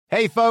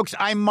Hey, folks,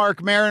 I'm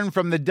Mark Maron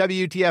from the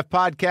WTF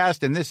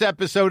Podcast, and this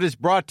episode is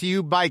brought to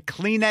you by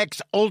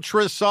Kleenex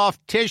Ultra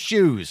Soft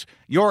Tissues,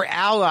 your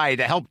ally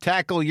to help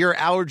tackle your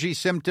allergy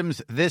symptoms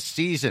this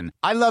season.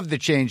 I love the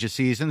change of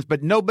seasons,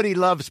 but nobody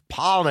loves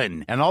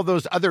pollen and all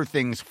those other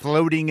things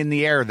floating in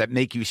the air that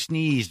make you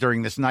sneeze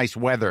during this nice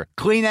weather.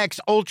 Kleenex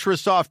Ultra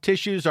Soft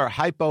Tissues are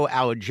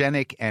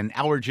hypoallergenic and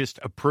allergist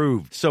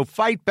approved, so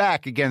fight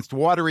back against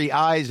watery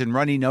eyes and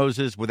runny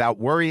noses without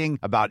worrying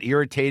about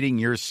irritating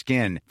your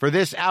skin. For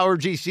this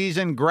allergy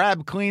season,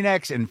 grab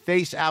Kleenex and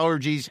face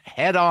allergies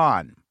head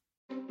on.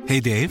 Hey,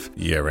 Dave.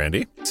 Yeah,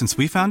 Randy. Since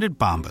we founded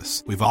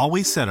Bombas, we've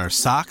always said our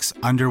socks,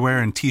 underwear,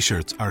 and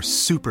T-shirts are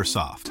super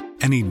soft.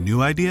 Any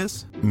new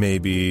ideas?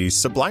 Maybe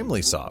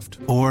sublimely soft.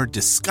 Or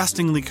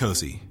disgustingly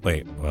cozy.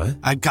 Wait, what?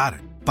 I got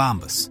it.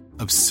 Bombas.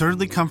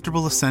 Absurdly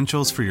comfortable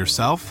essentials for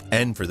yourself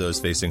and for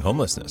those facing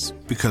homelessness.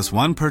 Because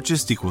one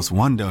purchased equals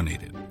one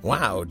donated.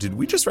 Wow, did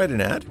we just write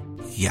an ad?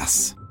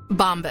 Yes.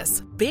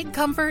 Bombas. Big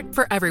comfort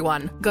for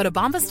everyone. Go to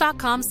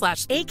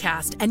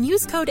bombas.com/ACAST and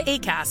use code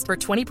ACAST for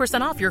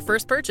 20% off your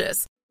first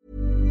purchase.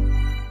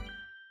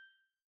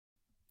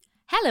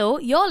 Hello,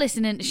 you're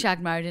listening to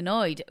Shagged, Married,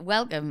 Annoyed.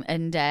 Welcome,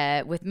 and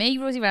with me,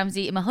 Rosie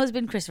Ramsey, and my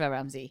husband, Christopher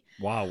Ramsey.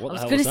 Wow, what the hell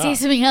was that? I was going to say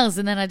something else,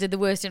 and then I did the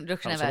worst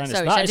introduction ever.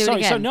 Sorry, shall I do it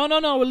again? No,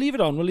 we'll leave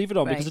it on. We'll leave it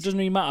on right. Because it doesn't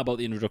really matter about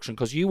the introduction,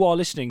 because you are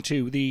listening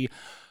to the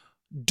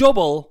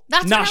double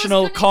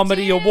National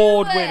Comedy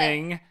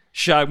Award-winning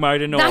Shagged,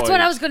 Married, Annoyed. That's what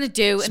I was going to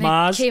do.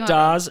 Smaz,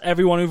 Daz,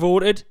 everyone who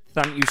voted,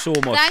 thank you so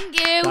much. Thank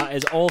you. That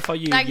is all for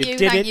you. Thank you you,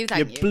 did thank it. you,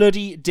 thank you.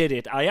 Bloody did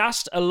it. I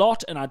asked a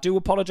lot, and I do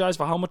apologise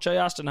for how much I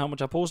asked and how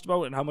much I posted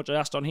about it and how much I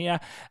asked on here.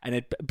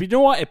 And but you know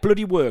what? It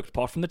bloody worked,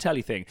 apart from the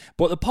telly thing.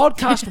 But the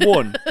podcast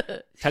won.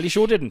 Telly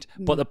show didn't,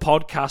 but the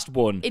podcast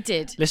won. It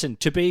did. Listen,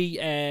 to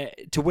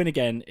win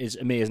again is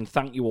amazing.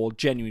 Thank you all,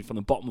 genuinely, from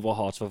the bottom of our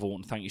hearts for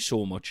voting. Thank you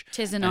so much.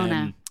 'Tis an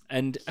honour.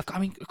 And I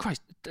mean,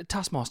 Christ,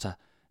 Taskmaster.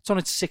 It's on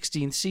its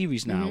 16th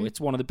series now. Mm-hmm. It's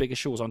one of the biggest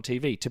shows on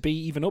TV. To be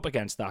even up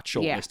against that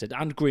shortlisted,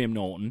 and Graham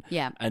Norton,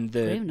 and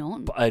Graham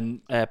Norton,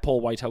 and Paul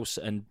Whitehouse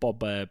and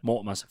Bob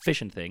Mortimer's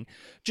fishing thing,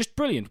 just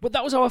brilliant. But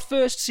that was our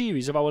first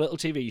series of our little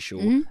TV show,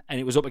 and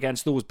it was up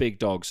against those big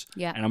dogs.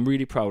 Yeah, and I'm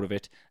really proud of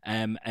it.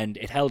 And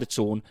it held its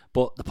own.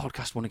 But the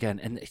podcast won again.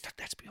 And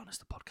let's be honest,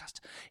 the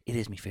podcast, it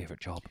is my favourite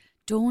job.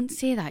 Don't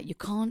say that. You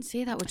can't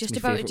say that. We're just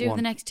about to do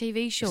the next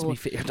TV show. You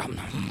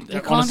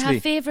can't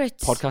have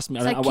favourites. Podcast me.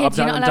 It's like kids,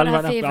 you're not allowed to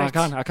have favourites.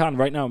 I can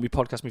right now. My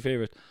podcast my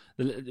favourite.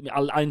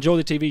 I enjoy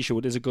the TV show.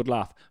 It is a good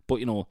laugh,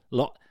 but you know,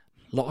 lot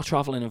of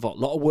travelling involved,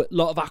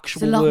 lot of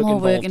actual work involved. There's a lot more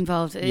work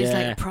involved. It is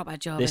like a proper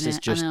job. This is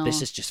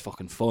just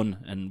fucking fun,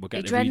 and we're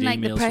getting to read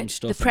emails and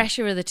stuff. The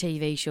pressure of the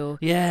TV show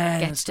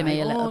gets to me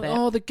a little bit.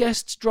 Oh, the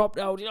guests dropped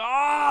out.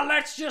 Oh,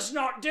 let's just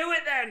not do it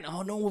then.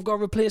 Oh no, we've got a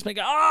replacement.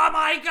 Oh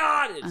my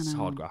god, it's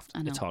hard graft.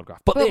 It's hard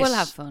graft. But we'll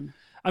have fun.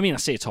 I mean, I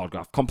say it's hard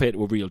graft compared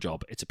to a real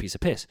job. It's a piece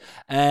of piss.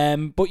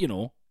 But you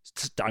know.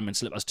 Diamond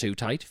slippers too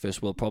tight,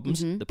 first world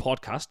problems. The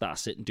podcast that I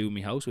sit and do in my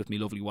house with my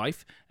lovely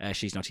wife,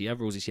 she's not here,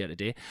 Rosie's here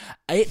today.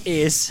 It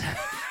is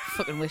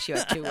fucking wish you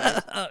had two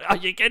words. Are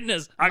you kidding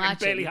us? I can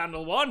barely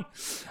handle one.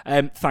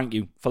 Thank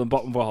you from the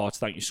bottom of our hearts,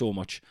 thank you so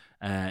much.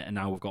 And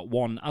now we've got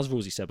one, as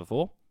Rosie said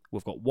before,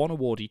 we've got one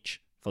award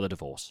each for the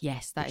divorce.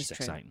 Yes, that is true.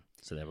 Exciting.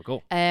 So there we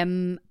go.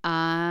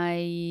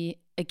 I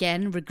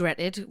again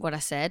regretted what I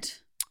said.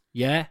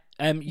 Yeah.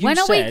 When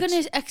are we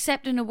going to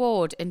accept an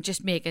award and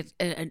just make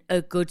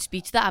a good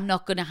speech that I'm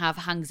not going to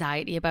have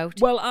anxiety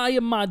about? Well, I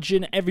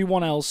imagine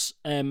everyone else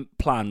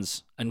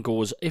plans and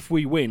goes, if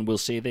we win, we'll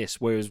say this.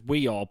 Whereas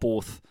we are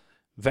both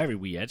very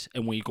weird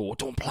and we go,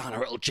 don't plan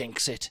or it'll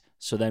jinx it.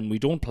 So then we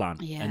don't plan.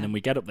 Yeah. And then we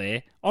get up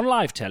there on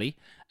live telly.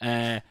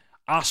 I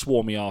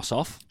swore my arse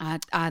off.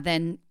 I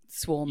then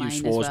swore mine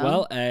as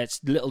well.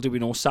 Little do we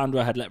know,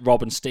 Sandra had let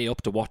Robin stay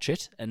up to watch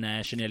it,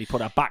 and she nearly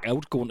put her back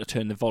out, going to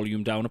turn the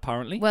volume down,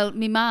 apparently. Well,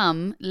 my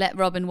mum let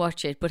Robin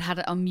watch it, but had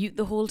it on mute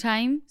the whole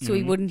time, so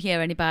he wouldn't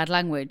hear any bad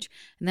language.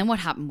 And then what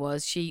happened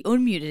was, she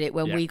unmuted it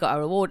when we got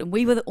our award, and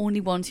we were the only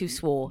ones who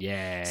swore.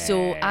 Yeah.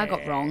 So I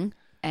got wrong.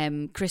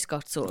 Chris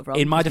got sort of wrong.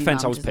 In my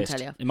defence, I was pissed.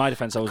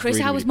 Chris,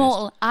 I was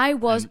mortal. I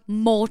was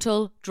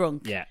mortal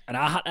drunk. Yeah, and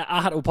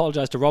I had to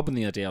apologise to Robin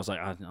the other day. I was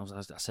like,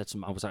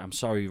 I'm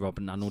sorry,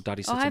 Robin. I know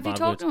Daddy said some bad words. Have you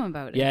talked to him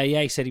about it? Yeah.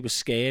 He said he was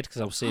scared because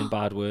I was saying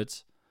bad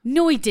words.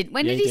 No, he didn't.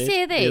 When did he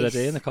say this? The other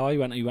day in the car, he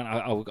went.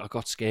 I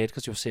got scared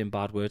because you were saying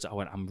bad words. I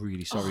went, I'm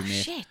really sorry,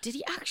 mate. Shit, did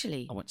he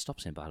actually? I went,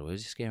 stop saying bad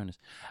words. You're scaring us.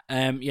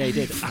 Yeah, he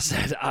did.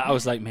 I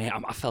was like, mate,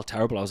 I felt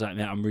terrible. I was like,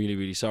 mate, I'm really,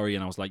 really sorry.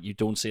 And I was like, you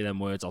don't say them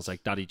words. I was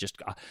like, Daddy,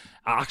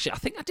 I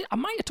think I did. I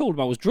might have told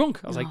him I was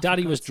drunk. I was like,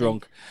 Daddy was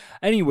drunk.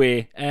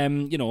 Anyway,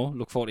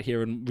 look forward to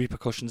hearing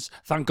repercussions.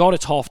 Thank God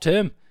it's half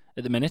term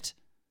at the minute.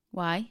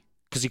 Why?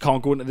 Because you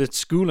can't go into the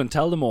school and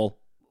tell them all.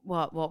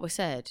 What was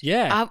said?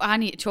 Yeah. I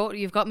need to talk.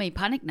 You've got me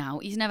panicked now.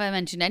 He's never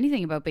mentioned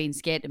anything about being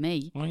scared to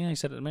me. Oh yeah, he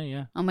said it to me,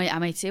 yeah. I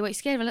might say, what, you're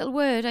scared of a little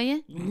word, are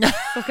you?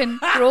 Fucking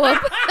grow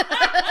up.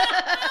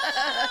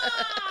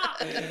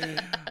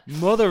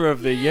 Mother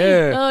of the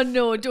year. Oh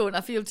no, don't.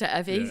 I feel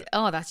heavy.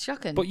 Oh, that's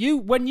shocking. But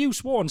when you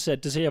swore and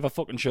said, does he ever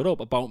fucking shut up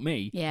about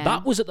me? Yeah.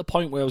 That was at the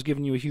point where I was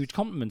giving you a huge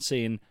compliment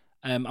saying,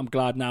 I'm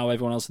glad now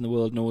everyone else in the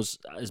world knows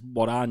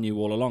what I knew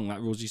all along,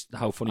 that Rosie's,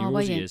 how funny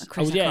Rosie is.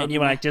 Chris, And you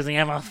were like, does he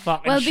ever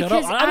fucking shut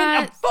up?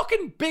 I'm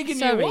fucking bigging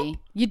you up.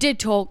 You did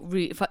talk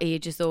for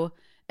ages though.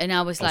 And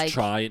I was I was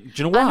trying.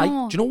 Do you know why?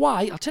 Do you know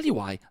why? I'll tell you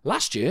why.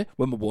 Last year,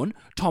 when we won,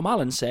 Tom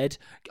Allen said,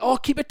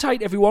 keep it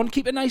tight, everyone.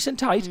 Keep it nice and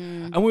tight.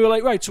 And we were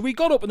like, right. So we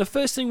got up, and the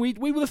first thing we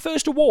were the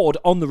first award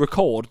on the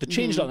record. They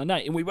changed it on the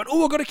night. And we went,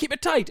 we've got to keep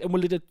it tight. And we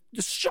did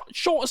the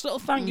shortest little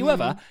thank you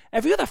ever.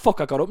 Every other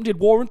fucker got up and did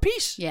War and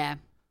Peace. Yeah.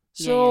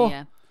 So,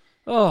 yeah.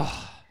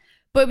 Oh.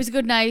 But it was a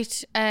good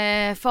night.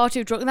 Far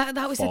too drunk.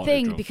 That was the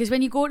thing, because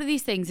when you go to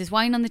these things, there's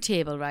wine on the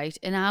table, right?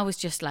 And I was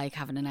just like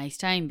having a nice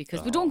time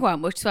because we don't go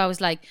out much. So I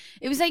was like,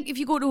 it was like if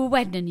you go to a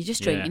wedding and you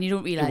just drink and you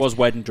don't realise. It was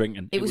wedding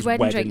drinking. It was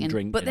wedding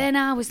drinking. But then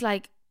I was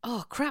like,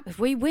 oh crap, if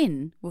we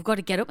win, we've got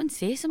to get up and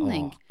say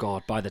something. Oh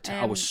God, by the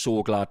time I was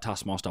so glad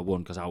Taskmaster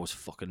won because I was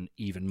fucking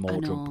even more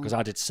drunk because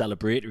I did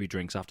celebratory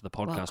drinks after the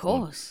podcast. Well,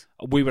 of course.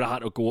 We would have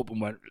had to go up and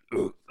went,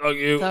 thank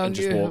you, and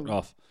just walked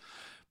off.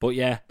 But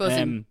yeah,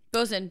 buzzing.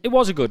 It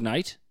was a good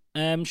night.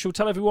 Shall we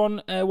tell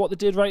everyone what they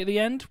did right at the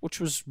end, which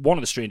was one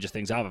of the strangest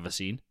things I've ever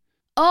seen?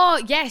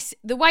 Oh, yes,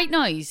 the white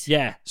noise.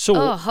 Yeah, so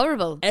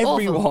horrible.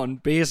 Everyone, awful.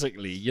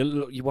 basically,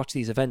 you watch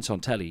these events on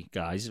telly,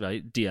 guys,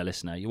 right? Dear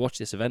listener, you watch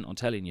this event on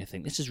telly and you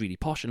think, this is really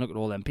posh, and look at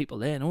all them people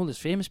there, and all these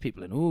famous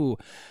people, and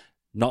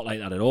not like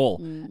that at all.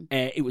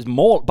 It was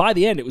more, by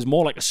the end, it was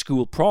more like a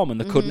school prom,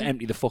 and they couldn't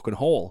empty the fucking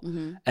hall.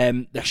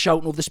 They're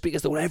shouting over the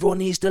speakers, everyone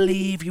needs to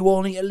leave, you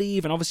all need to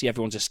leave, and obviously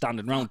everyone's just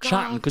standing around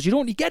chatting, because you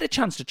don't really get a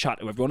chance to chat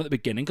to everyone at the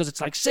beginning, because it's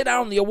like, sit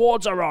down, the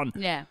awards are on.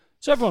 Yeah.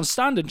 So everyone's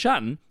standing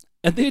chatting,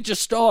 and they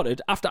just started,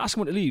 after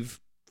asking them to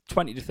leave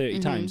 20 to 30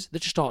 times, they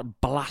just started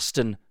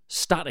blasting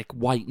static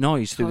white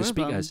noise through the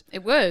speakers.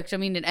 It worked. I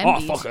mean, it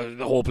emptied. Oh, fuck,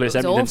 the whole place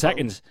emptied in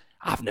seconds.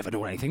 I've never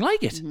known anything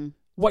like it.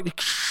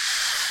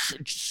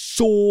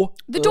 So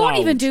they don't loud.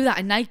 even do that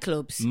in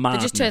nightclubs.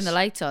 Madness. They just turn the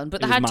lights on,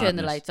 but they had turned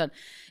the lights on.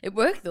 It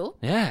worked though.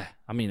 Yeah,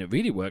 I mean, it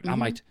really worked. I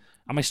might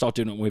start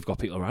doing it when we've got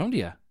people around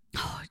here.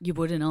 Oh, you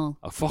would and all.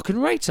 Oh, fucking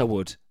right, I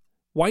would.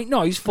 White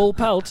noise, full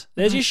pelt.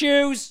 There's your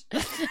shoes.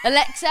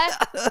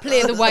 Alexa,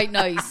 play the white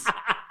noise.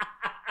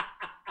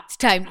 It's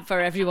time for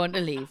everyone to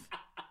leave.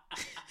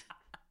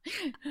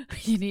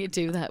 You need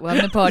to do that. We're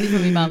having a party for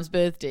my mum's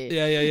birthday.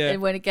 Yeah.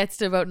 And when it gets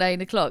to about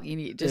 9 o'clock, you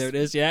need to just... There it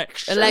is, yeah.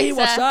 Alexa, hey,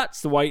 what's that?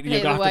 It's the white...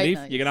 You're going to have to leave.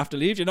 Noise. You're going to have to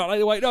leave. You're not like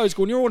the white noise.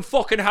 Go in your own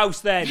fucking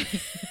house then.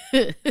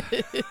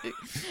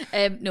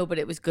 No, but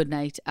it was good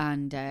night,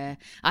 and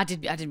I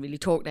didn't really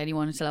talk to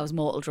anyone until I was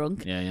mortal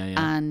drunk. Yeah.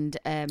 And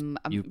I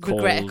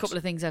regret a couple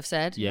of things I've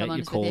said. Yeah,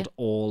 you called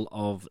all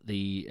of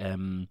the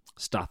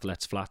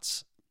Stathlets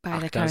flats by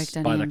the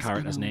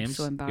characters' names.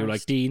 So you were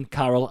like, Dean,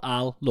 Carol,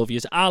 Al, love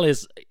yous. Al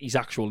is his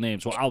actual name,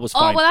 so Al was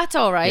fine. Oh, well, that's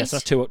all right. Yes,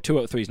 that's 2 out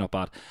of 3 is not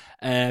bad.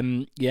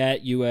 Yeah,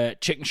 you were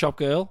chicken shop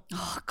girl.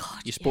 Oh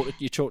God, you sport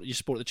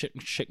the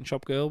chicken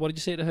shop girl. What did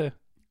you say to her?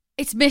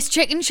 It's Miss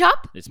Chicken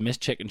Shop. It's Miss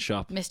Chicken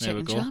Shop. Miss there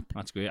Chicken we go. Shop.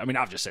 That's great. I mean,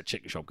 I've just said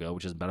chicken shop girl,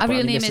 which isn't better. Her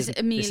real name is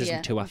Amelia. This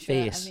isn't to her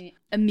face.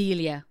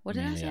 Amelia. What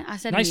did I say? I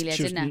said Amelia,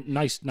 didn't I?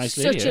 Nice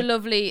Such lady.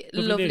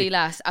 a lovely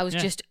lass. I was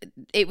just,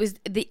 it was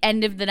the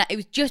end of the night. It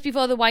was just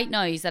before the white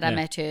noise that I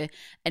met her,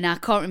 and I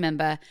can't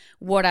remember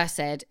what I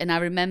said. And I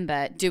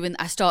remember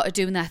I started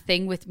doing that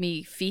thing with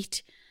me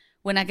feet.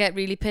 When I get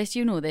really pissed,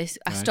 you know this,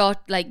 I start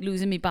like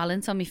losing my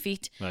balance on my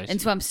feet. Right.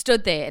 And so I'm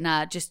stood there and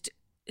I just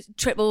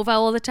trip over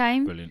all the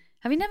time. Brilliant.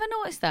 Have you never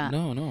noticed that?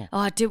 No. Oh,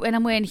 I do when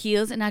I'm wearing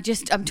heels and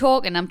I'm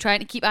talking, I'm trying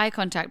to keep eye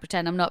contact,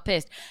 pretend I'm not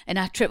pissed, and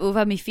I trip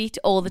over my feet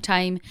all the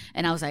time,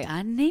 and I was like,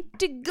 I need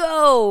to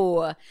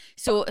go.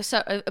 So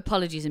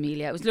apologies,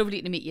 Amelia. It was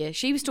lovely to meet you.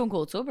 She was stone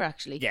cold sober,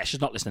 actually. Yeah, she's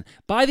not listening.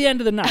 By the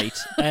end of the night,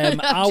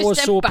 I was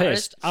so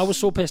pissed. I was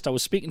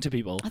speaking to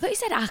people. I thought you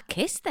said I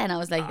kissed then. I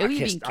was like, who have you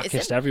been kissing? I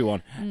kissed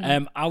everyone.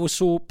 I was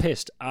so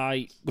pissed.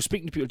 I was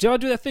speaking to people. Do you ever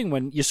do that thing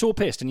when you're so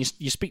pissed and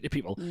you speak to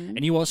people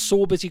and you are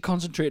so busy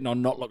concentrating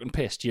on not looking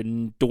pissed, you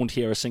don't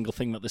hear a single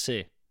thing that they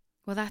say?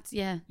 Well, that's,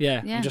 yeah.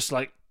 I'm just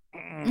like...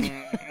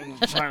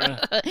 sorry,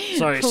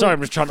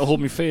 I'm just trying to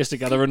hold my face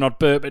together and not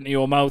burp into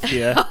your mouth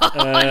here.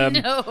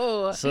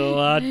 No. So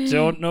I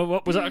don't know.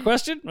 What was that a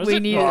question? We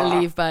needed to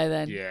leave by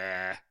then.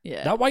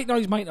 Yeah. That white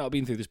noise might not have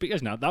been through the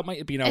speakers now. That might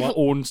have been our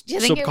own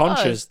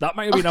subconscious. That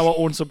might have been our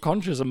own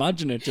subconscious.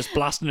 Imagine it just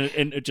blasting it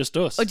into just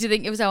us. Or do you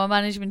think it was our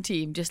management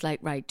team just like,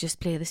 right, just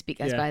play the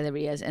speakers by their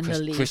ears and they'll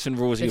leave? Chris and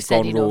Rosie have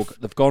gone rogue.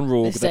 They've gone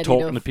rogue. They're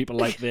talking to people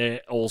like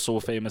they're all so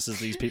famous as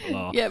these people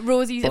are. Yeah,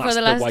 Rosie, for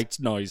the white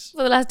noise.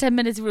 For the last 10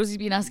 minutes, Rosie's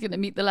been asking to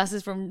meet the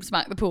lasses from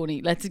Smack the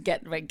Pony. Let's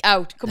get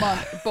out. Come on.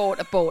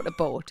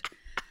 Abort.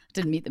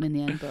 Didn't meet them in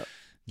the end, but...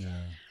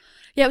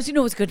 Yeah, it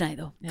was a good night,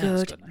 though. Yeah,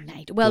 good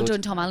night. Well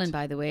done, Tom Allen,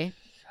 by the way.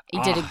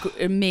 He did an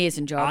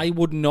amazing job. I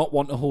would not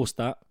want to host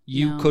that.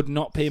 You could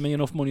not pay me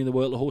enough money in the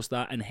world to host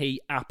that, and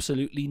he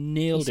absolutely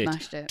nailed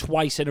it.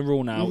 Twice in a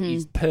row now.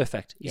 He's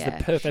perfect. He's the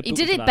perfect. He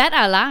did it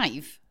better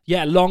live.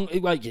 Yeah, long.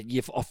 Well,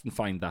 you often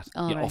find that.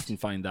 Oh, you right. often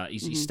find that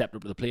he's stepped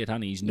up to the plate,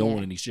 and he's known,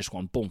 Yeah. and he's just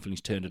gone bump, and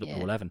he's turned it up Yeah.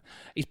 to 11.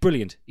 He's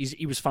brilliant.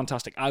 He was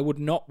fantastic. I would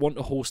not want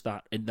to host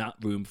that in that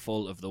room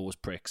full of those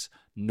pricks.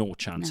 No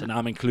chance. No. And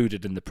I'm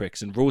included in the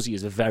pricks, and Rosie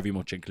is very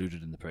much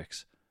included in the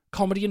pricks.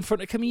 Comedy in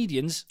front of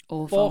comedians.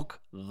 Awful. Fuck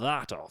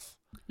that off.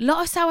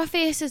 Lot of sour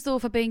faces though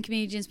for being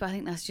comedians, but I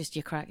think that's just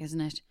your crack, isn't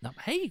it? No,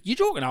 hey, you're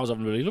joking? I was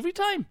having a really lovely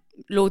time.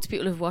 Loads of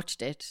people who've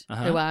watched it,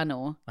 Uh-huh. who I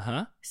know,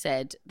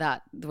 said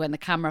that when the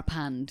camera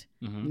panned,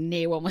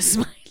 no one was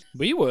smiling.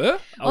 We were.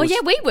 Yeah,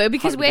 we were,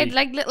 because happy we to had be-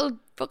 like little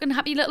fucking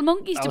happy little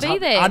monkeys I to was be happy-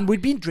 there. and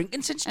we'd been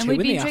drinking since 2 And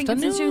we'd in been the drinking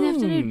afternoon. since 2 in the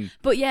afternoon.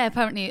 But yeah,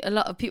 apparently a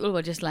lot of people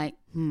were just like,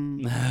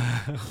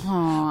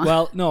 Aw.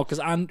 Well, no, because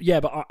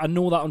but I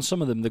know that on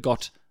some of them they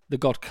got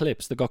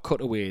clips, they got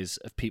cutaways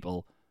of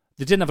people.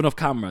 They didn't have enough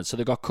cameras, so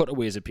they got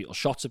cutaways of people,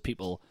 shots of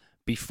people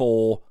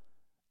before,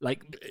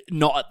 like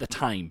not at the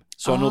time.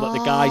 So I know that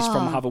the guys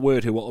from Have a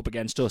Word who were up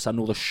against us, I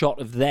know the shot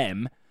of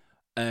them.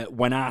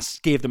 When I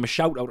gave them a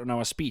shout out in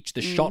our speech,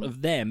 the shot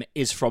of them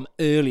is from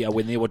earlier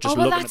when they were just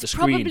looking at the that's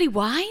screen. probably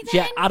why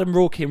then. Yeah, Adam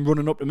Rowe came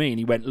running up to me and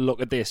he went,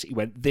 "Look at this." He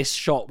went, "This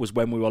shot was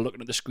when we were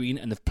looking at the screen,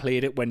 and they've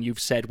played it when you've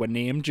said we're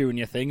named during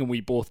your thing, and we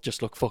both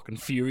just look fucking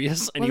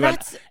furious." And Well,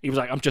 he was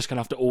like, "I'm just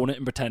gonna have to own it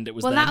and pretend it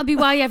was." Well, them. that'll be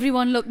why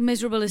everyone looked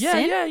miserable as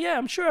sin. Yeah.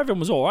 I'm sure everyone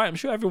was all right. I'm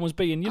sure everyone was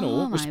being,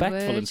 Oh, my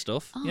respectful word. and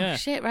stuff. Oh, yeah.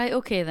 shit, right,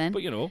 okay then. But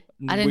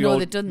I didn't we know all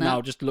they'd done that.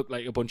 Now just look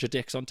like a bunch of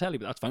dicks on telly,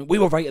 but that's fine. We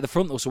were right at the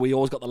front though, so we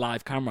always got the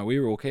live camera. We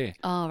were okay.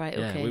 Oh, right,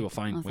 Yeah, okay. we were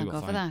fine. Oh, We thank were God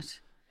for fine. that.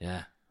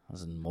 Yeah,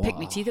 as in Picked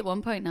my teeth at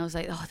one point and I was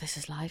like, oh, this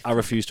is live. I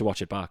refuse to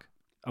watch it back.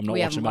 I'm not We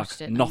watching haven't it back.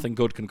 watched it, no. Nothing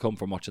good can come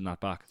from watching that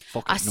back.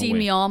 Fuck it, I no seen way.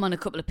 my arm on a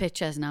couple of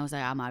pictures and I was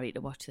like, I'm ready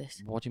to watch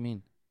this. What do you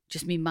mean?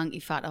 Just me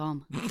manky fat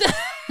arm.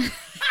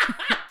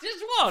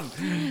 Just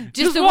one.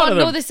 Just the one one, of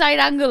no, them. the side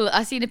angle.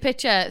 I seen a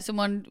picture.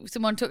 Someone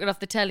took it off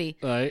the telly.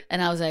 Right.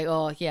 And I was like,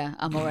 oh, yeah,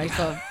 I'm all right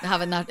for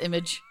having that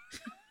image.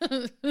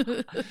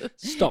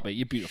 Stop it.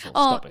 You're beautiful.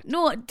 Oh, Stop it.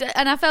 no.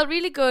 And I felt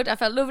really good. I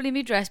felt lovely in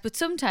my dress. But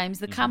sometimes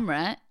the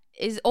camera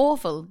is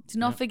awful. It's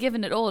not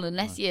forgiving at all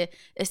unless you're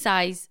a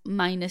size -2.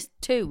 Minus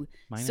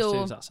so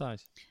 2 is that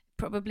size?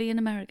 probably in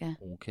America.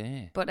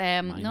 Okay. But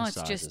no, Minus it's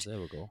sizes, just there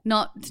we go.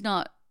 not.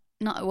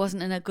 It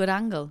wasn't in a good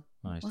angle.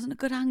 Nice. It wasn't a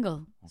good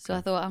angle. So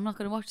I thought I'm not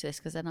going to watch this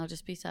because then I'll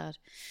just be sad.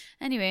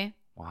 Anyway,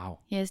 Wow.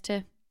 here's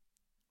to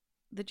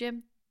the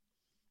gym.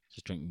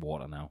 Just drinking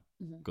water now.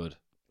 Good.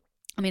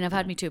 I mean, I've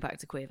had me 2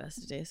 packs of Quavers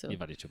today, so You've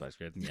had your 2 bags,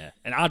 great. Yeah.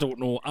 And I don't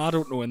know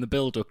in the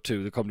build up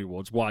to the Comedy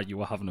Awards why you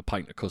were having a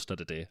pint of custard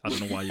a day. I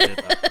don't know why you did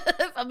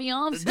that. for my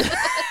arms.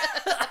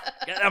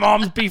 Get them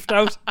arms beefed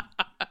out.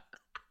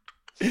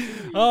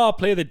 Oh,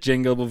 play the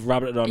jingle. We've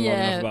rabbited on long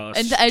Yeah. enough about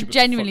And, our stupid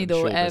genuinely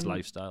fucking though, showbiz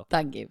lifestyle.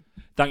 Thank you.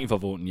 Thank you for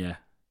voting, yeah.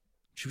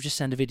 Should we just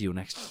send a video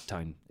next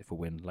time if we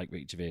win, like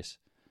Ricky Gervais?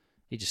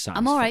 He just sat in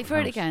I'm his all right fucking for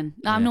it house. again.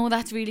 Yeah. I know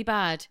that's really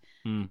bad.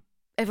 Mm.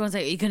 Everyone's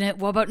like,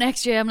 what about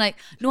next year? I'm like,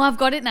 no, I've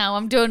got it now.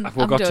 I'm done. We've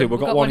I'm got done. two. We've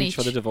got one each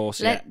for the divorce.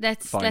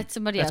 Let's Fine. let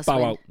somebody Let's else bow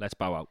win. out. Let's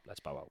bow out. Let's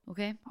bow out.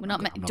 Okay, we're I'm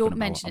not. gonna Don't bow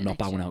mention out. it. I'm not next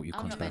bowing year. out. You I'm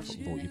can't not spell mentioning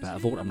fucking vote. it You next better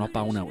year. vote. I'm not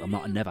bowing out. I'm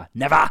not.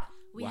 Never.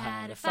 We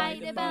had a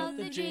fight about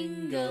the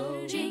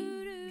jingle,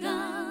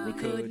 jingle. We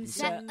couldn't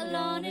settle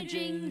on a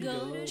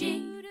jingle,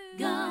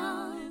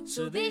 jingle.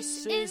 So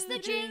this is the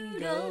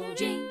jingle,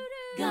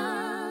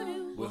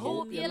 jingle. We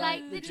hope you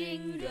like the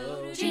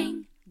jingle,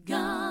 jingle.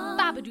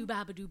 Babadoo,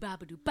 babadoo,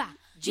 babadoo, ba.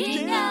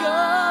 Jingle.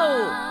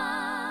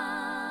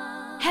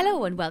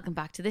 Hello and welcome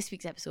back to this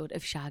week's episode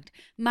of Shagged,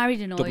 Married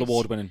and Annoyed. Double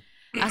award winning.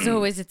 As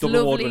always, it's Double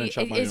award lovely. winning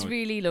Shagged, Married It's and Annoyed.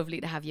 really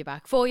lovely to have you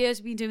back. 4 years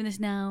we've been doing this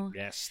now,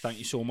 Yes. Thank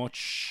you so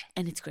much.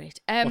 and it's great.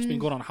 What's been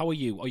going on? How are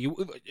you? Are you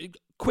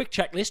quick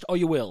checklist? Or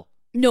you will?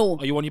 No,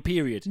 Are you on your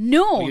period?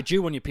 no. Are you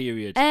due on your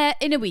period?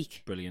 In a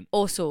week Brilliant.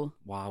 or so.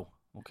 Wow.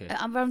 Okay.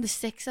 I'm around the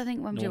 6th, I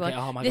think. When I'm No, due okay.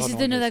 on. Oh my This God, is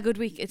no, another this- good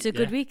week. It's a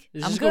good Yeah. week.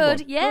 This I'm is a good one.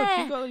 good.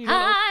 Yeah. Good. You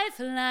got High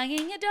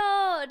flying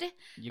adored.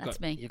 That's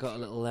me. You got a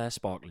little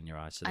sparkle in your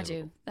eyes. So I there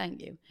we do. go.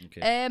 Thank you.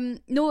 Okay.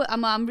 No,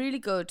 I'm really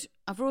good.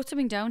 I've wrote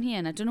something down here,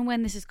 and I don't know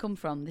when this has come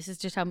from. This is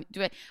just how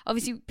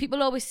obviously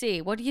people always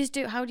say, "What do you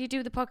do? How do you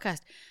do the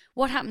podcast?"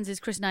 What happens is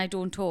Chris and I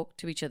don't talk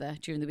to each other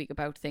during the week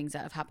about things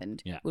that have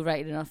happened. Yeah. We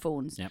write it in our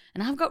phones. Yep.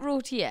 And I've got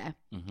wrote here,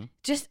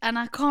 and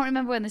I can't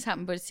remember when this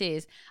happened, but it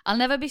says, "I'll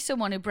never be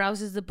someone who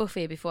browses the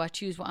buffet before I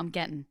choose what I'm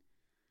getting.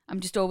 I'm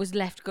just always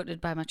left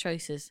gutted by my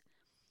choices."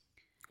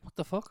 What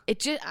the fuck? It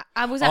just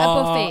I was at a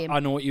buffet. I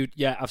know what you.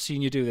 Yeah, I've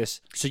seen you do this.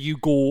 So you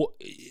go.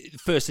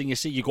 First thing you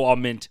see, you go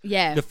on mint.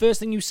 Yeah. The first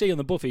thing you see on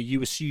the buffet, you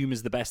assume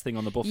is the best thing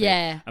on the buffet.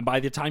 Yeah. And by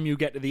the time you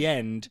get to the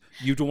end,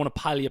 you don't want to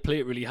pile your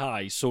plate really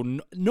high. So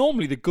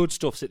normally the good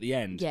stuff's at the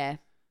end. Yeah.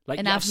 Like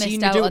And I've I've seen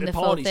missed you out do on it the at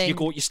full parties. thing.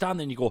 You stand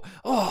there and you go,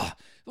 oh,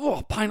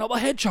 pineapple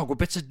hedgehog with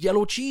bits of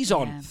yellow cheese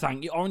on. Yeah.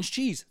 Thank you. Orange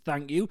cheese.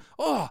 Thank you.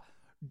 Oh,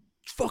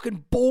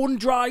 fucking bone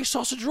dry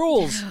sausage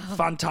rolls.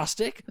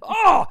 Fantastic.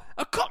 Oh,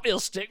 a cocktail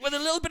stick with a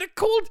little bit of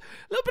cold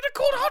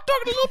hot dog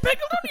and a little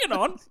pickled onion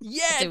on.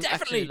 Yeah, I do definitely.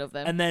 actually love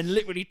them. And then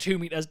literally 2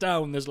 meters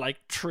down, there's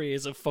like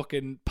trays of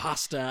fucking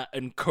pasta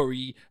and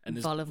curry and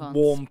there's Vol au vent.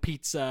 warm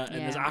pizza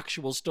and there's Yeah.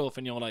 actual stuff,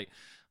 and you're like,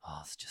 Oh,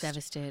 it's just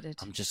devastated.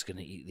 I'm just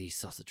gonna eat these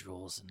sausage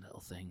rolls and little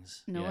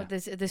things. No, Yeah.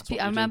 there's That's I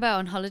what you remember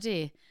on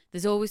holiday,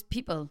 there's always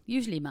people,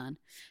 usually man,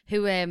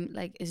 who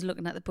like is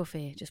looking at the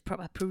buffet, just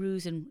proper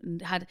perusing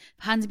and had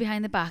hands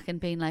behind the back and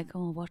being like,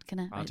 oh, what can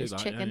I? I'll Right, do it's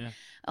that, chicken. yeah.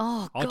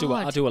 Oh I'll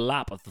God. do a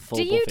lap of the full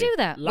Do buffet. you do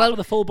that? Lap Well- of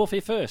the full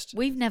buffet first.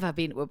 We've never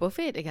been to a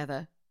buffet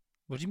together.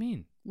 What do you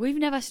mean? We've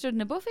never stood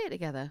in a buffet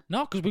together.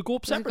 No, because we go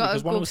up We've separately got to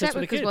because one go of us sits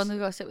separate with the because kids. one we've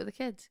got to sit with the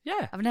kids.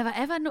 Yeah. I've never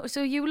ever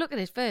so you look at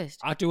it first.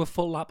 I do a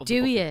full lap of the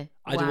Do buffet. you?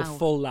 I do a Wow.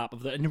 full lap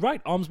of the... And you're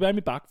right, arms behind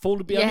my back,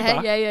 folded behind my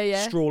back.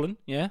 Yeah. Strolling,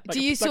 yeah. Like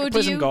Do you? like a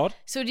prison guard.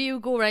 So do you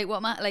go right?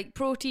 What like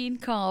protein,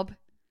 carb,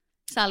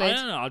 salad?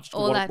 No, I just go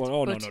all what- that. what-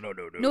 oh, no,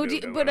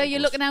 but- no. But are you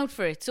looking out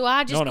for it? So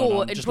I just No, go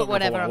I'm and just put looking for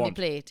whatever what I on my want.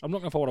 plate. I'm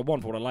looking for what I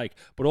want, for what I like.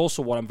 But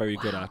also what I'm very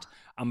good at.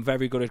 I'm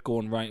very good at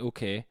going, right,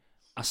 okay,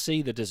 I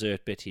see the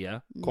dessert bit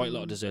here. Quite a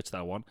lot of desserts that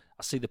I want.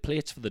 I see the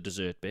plates for the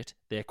dessert bit.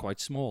 They're quite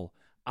small.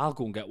 I'll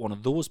go and get one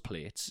of those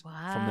plates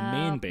from the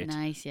main bit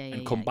Nice,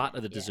 and come back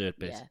to the dessert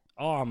bit. yeah.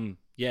 Oh,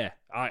 yeah.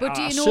 But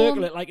do I you know-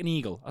 circle it like an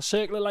eagle.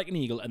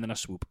 And then I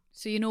swoop.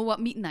 So you know what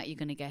meeting that you're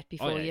going to get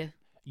before yeah. you.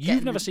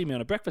 You've never seen me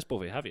on a breakfast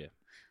buffet, have you?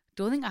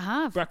 Don't think I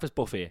have. Breakfast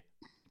buffet.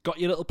 Got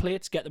your little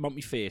plates, get them on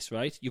my face,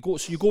 right? You go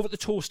over to the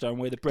toaster and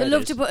where the bread They is.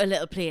 love to put a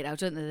little plate out,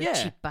 don't they? The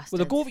cheap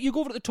bastards. Well, you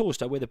go over to the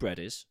toaster where the bread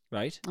is,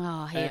 right? Oh,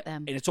 I hate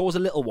them. And it's always a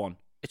little one.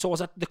 It's always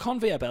at the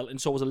conveyor belt, and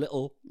it's always a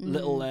little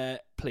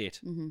plate.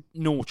 Mm-hmm.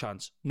 No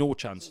chance,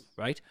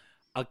 right?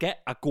 I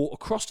go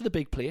across to the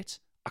big plate.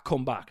 I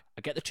come back.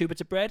 I get the 2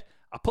 bits of bread.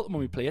 I put them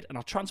on my plate, and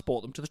I'll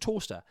transport them to the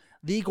toaster.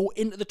 They go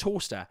into the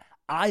toaster.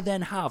 I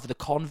then have the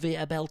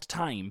conveyor belt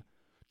time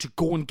to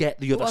go and get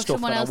the other What if stuff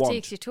someone that I else want.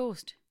 takes your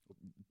toast?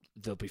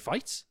 There'll be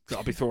fights.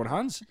 There'll be throwing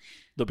hands.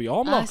 There'll be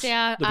arm locks.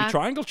 There'll be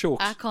triangle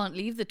chokes. I can't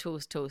leave the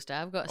toaster.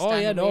 I've got to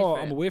stand I'm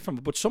away away from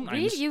it. But sometimes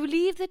Really? You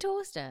leave the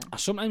toaster? I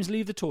sometimes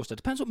leave the toaster.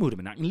 Depends what mood I'm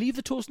in. I can leave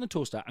the toast in the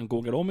toaster and go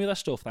and get all my other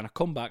stuff. Then I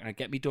come back and I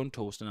get me done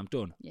toast and I'm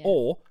done. Yeah.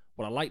 Or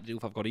what I like to do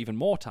if I've got even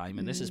more time,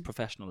 and this is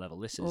professional level.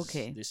 This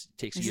takes This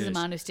years. is a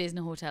man who stays in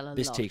a hotel a lot.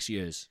 This takes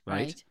years,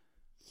 right? Right.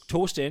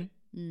 Toast in,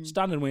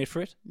 stand and wait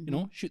for it. You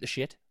know, shoot the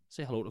shit.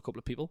 Say hello to a couple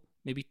of people.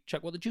 Maybe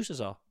check what the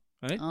juices are.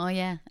 Right? Oh,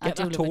 yeah. I Get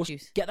do that love a toast.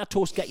 juice. Get that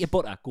toast. Get your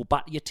butter. Go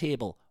back to your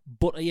table.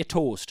 Butter your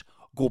toast.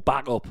 Go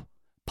back up.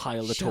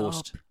 Pile the Shut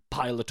toast. up.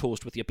 Pile the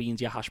toast with your beans,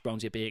 your hash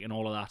browns, your bacon,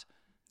 all of that.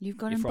 You've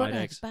gone Your and fried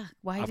buttered eggs. back.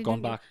 Why I've didn't gone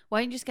you back. Why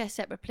didn't you just get a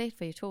separate plate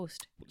for your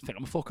toast? Think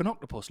I'm a fucking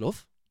octopus,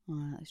 love?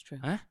 Oh, that's true.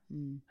 Eh?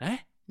 Mm. Eh?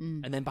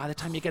 And then by the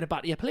time you get it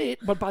back to your plate,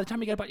 but by the time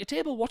you get it back to your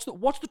table, what's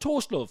the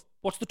toast, love?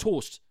 What's the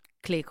toast?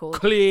 Clay cold.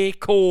 Clay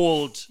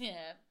cold. Yeah,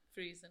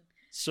 freezing.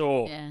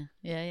 So,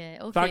 Yeah.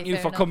 Okay, thank you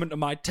fair for enough. coming to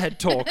my TED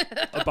talk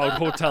about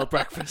hotel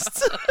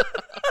breakfasts.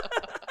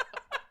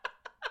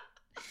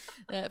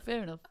 Yeah,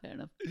 fair enough.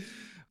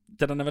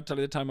 Did I never tell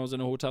you the time I was in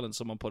a hotel and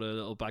someone put a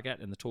little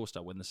baguette in the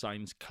toaster when the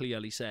signs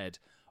clearly said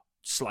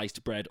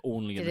sliced bread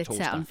only in Did the it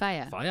toaster? set on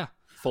fire?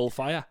 Full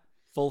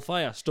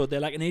fire. Stood there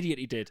like an idiot.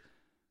 He did.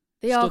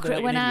 They are Stood there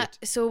like when an I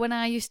idiot. when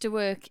I used to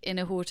work in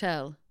a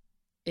hotel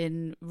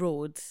in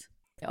Rhodes,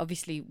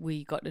 obviously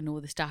we got to know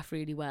the staff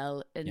really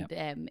well, and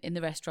in the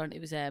restaurant it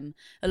was a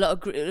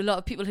lot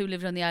of people who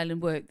lived on the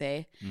island worked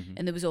there,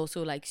 and there was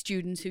also like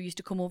students who used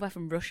to come over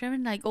from Russia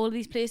and like all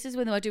these places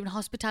when they were doing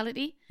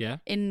hospitality. Yeah.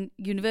 In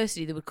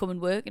university, they would come and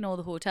work in all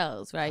the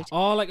hotels, right?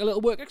 Oh, like a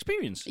little work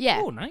experience.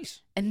 Yeah. Oh,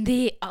 nice. And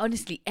they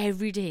honestly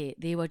every day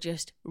they were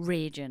just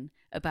raging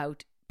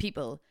about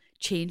people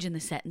changing the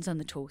settings on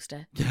the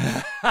toaster.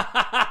 Yes.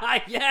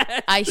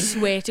 I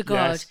swear to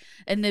God. Yes.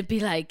 And they'd be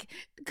like,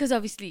 because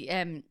obviously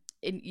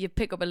you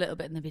pick up a little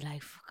bit and they'd be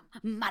like, fuck,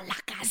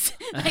 Malakas,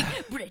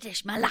 like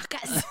British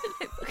Malakas,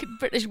 fucking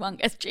British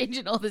wankers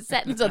changing all the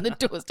settings on the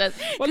toasters.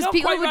 Well, Because not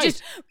people quite would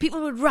right.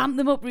 people would ramp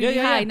them up really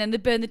Yeah. high, and then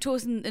they'd burn the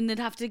toast, and they'd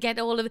have to get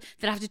all of it.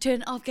 They'd have to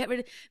turn it off, get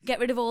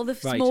rid of all the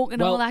Right. smoke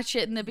and Well, all that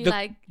shit, and they'd be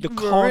like, the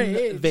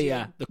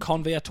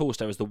conveyor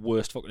toaster is the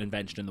worst fucking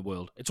invention in the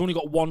world. It's only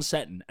got one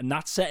setting, and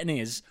that setting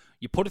is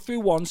you put it through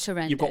once,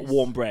 It's you've got horrendous.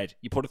 warm bread.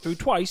 You put it through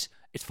twice,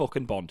 it's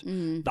fucking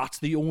Bond. That's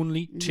the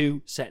only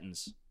two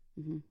settings.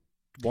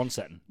 One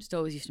setting. Just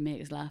always used to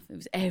make us laugh. It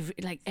was every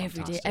day.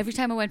 Fantastic. Every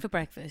time I went for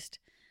breakfast,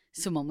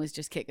 someone was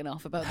just kicking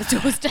off about the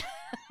toaster.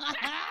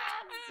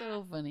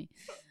 So funny.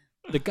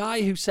 The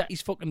guy who set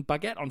his fucking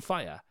baguette on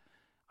fire,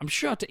 I'm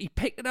sure he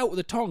picked it out with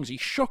the tongs, he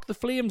shook the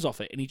flames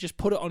off it, and he just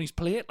put it on his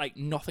plate like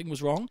nothing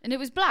was wrong. And it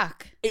was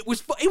black. It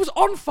was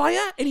on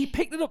fire, and he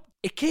picked it up.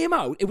 It came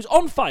out. It was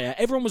on fire.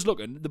 Everyone was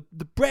looking.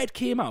 The bread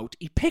came out.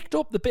 He picked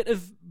up the bit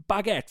of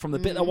baguette from the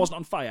bit that wasn't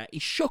on fire. He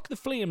shook the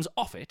flames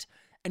off it,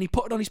 and he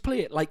put it on his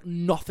plate like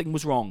nothing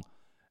was wrong.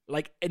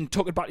 And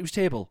took it back to his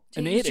table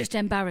and He ate was it. just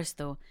embarrassed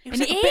though. It And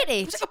was he like a ate bit- it.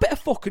 It was like a bit of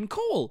fucking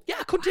coal. Yeah,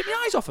 I couldn't take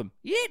my eyes off him.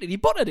 He ate it. He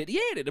buttered it. He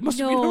ate it. It must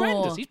have been No.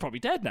 horrendous. He's probably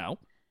dead now.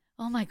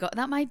 Oh my God,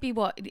 that might be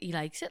what he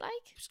likes it like.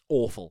 It's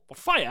awful. But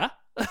fire?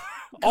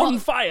 On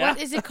fire? What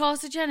is it,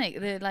 carcinogenic?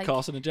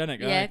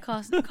 Carcinogenic, Yeah, aye.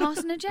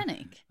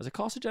 carcinogenic. Is it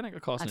carcinogenic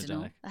or I don't know.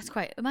 carcinogenic? That's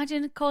quite.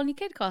 Imagine calling your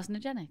kid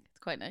carcinogenic. It's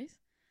quite nice.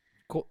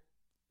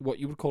 What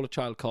you would call a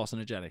child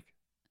carcinogenic?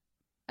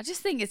 I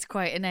just think it's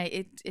quite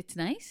it's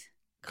nice.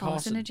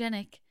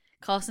 Carcinogenic.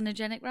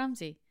 Carcinogenic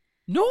Ramsay.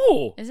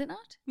 No. Is it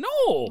not? No.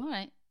 All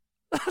right.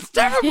 That's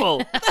terrible.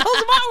 What the hell's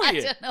the matter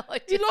with you? I don't know.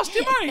 You lost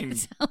your mind.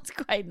 It sounds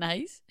quite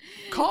nice.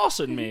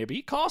 Carson,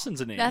 maybe.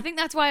 Carson's a name. I think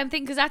that's why I'm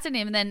thinking, because that's a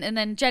name, and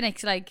then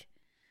Genic's like...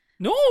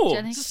 No,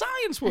 Genic. it's a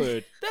science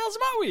word. The hell's the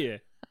matter with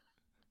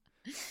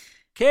you?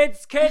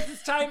 Kids,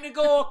 it's time to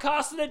go.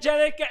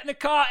 Carcinogenic, get in the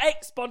car. Hey,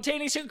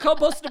 spontaneous and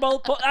combustible.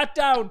 Put that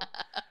down.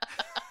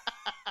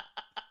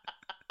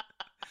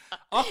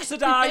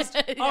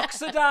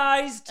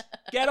 Oxidized.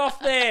 Get off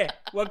there.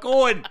 We're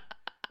going.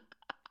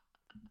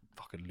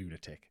 Fucking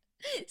lunatic.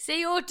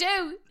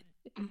 CO2.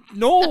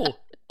 No.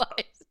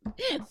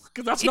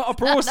 Because that's not a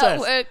process.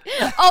 Work.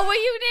 Oh, were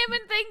you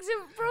naming things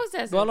in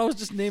processes? Well, I was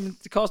just naming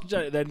the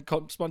carcinogenic, then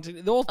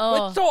spontaneous. It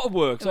sort of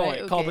works. All right,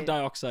 okay. Carbon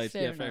dioxide.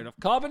 Fair Fair enough. enough.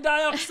 Carbon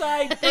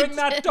dioxide. Bring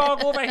that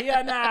dog over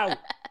here now.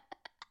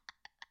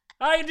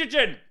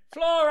 Hydrogen.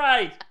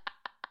 Fluoride.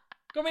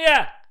 Come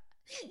here.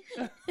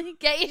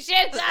 Get your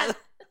shit on.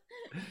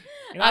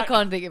 You know, I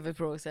can't think of a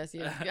process.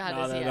 You had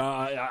No, this, no,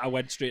 I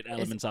went straight to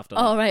elements after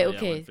that. Oh, right, Yeah, I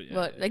okay. went for- yeah,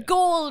 What? yeah, Like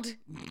gold.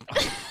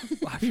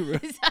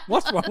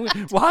 What's wrong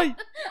with why?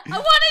 I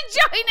want to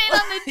join in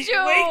on the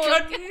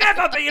joke. We could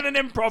never be in an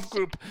improv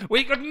group.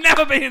 We could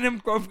never be in an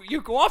improv group.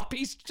 You go off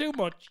piece too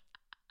much.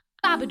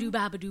 Babadoo,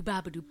 babadoo,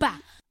 babadoo, ba.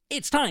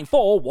 It's time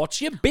for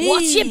What's Your Beef?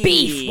 What's your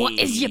beef? What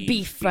is your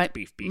beef? Right,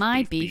 Beef.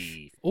 my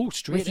beef. Oh,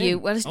 straight With in. you.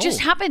 Well, it's just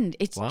Oh. happened.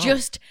 It's Wow.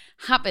 just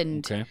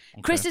happened. Okay.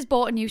 Chris has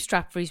bought a new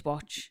strap for his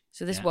watch.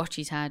 So this Yeah. watch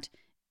he's had,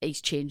 he's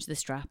changed the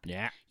strap.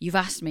 Yeah. You've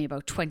asked me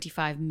about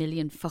 25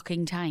 million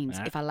fucking times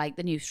Yeah. if I like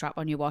the new strap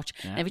on your watch.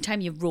 Yeah. And every time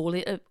you roll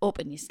it up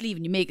in your sleeve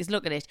and you make us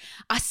look at it,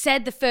 I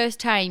said the first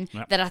time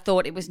Yep. that I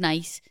thought it was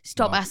nice.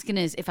 Stop Wow. asking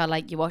us if I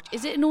like your watch.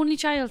 Is it an only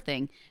child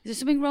thing? Is there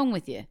something wrong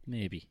with you?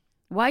 Maybe.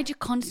 Why do you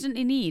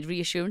constantly need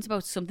reassurance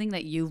about something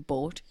that you've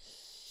bought?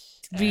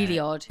 It's really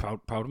odd. Proud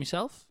of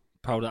myself.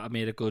 Proud that I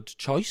made a good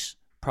choice.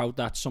 Proud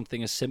that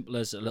something as simple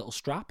as a little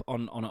strap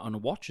on a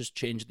watch has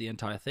changed the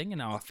entire thing, and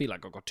now I feel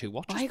like I've got two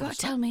watches. Why you for got to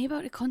myself. tell me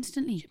about it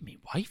constantly? Me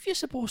wife, you're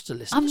supposed to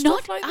listen I'm to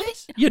not stuff like I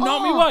this. mean- You're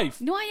not my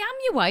wife. No, I am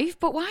your wife,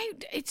 but why?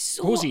 It's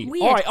so Cozy.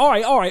 weird.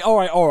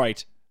 All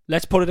right.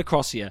 Let's put it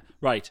across here.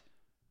 Right.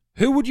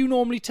 Who would you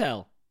normally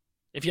tell?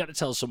 If you had to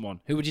tell someone,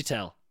 who would you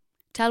tell?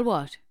 Tell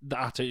what?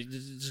 That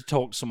to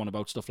talk to someone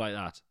about stuff like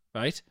that,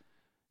 right?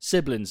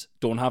 Siblings,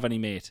 don't have any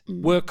mate.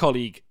 Mm. Work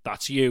colleague,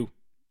 that's you.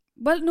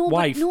 Well, no,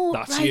 Wife, but no,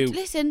 that's right, you.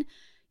 listen.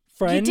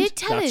 Friend, you did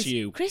tell that's us.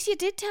 you. Chris, you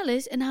did tell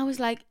us, and I was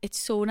like, it's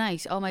so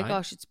nice. Oh my Right.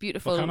 gosh, it's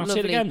beautiful. Well, can I lovely. say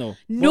it again though?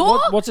 No!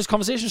 What's this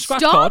conversation? Scratch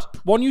Stop! card.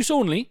 One use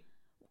only.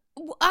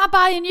 I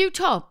buy a new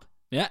top.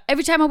 Yeah.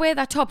 Every time I wear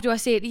that top, do I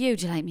say it to you?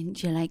 Do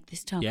you like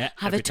this top? Yeah,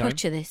 Have every a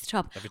touch time. of this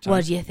top. Every time.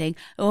 What do you think?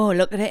 Oh,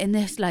 look at it in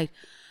this light.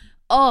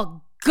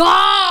 Oh,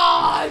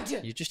 God!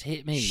 You just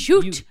hate me.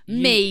 Shoot you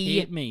me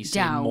hate me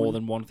saying down. more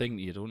than one thing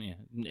to you, don't you?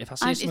 If I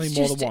say And something it's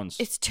more just- than once.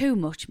 It's too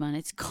much, man.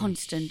 It's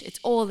constant. It's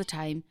all the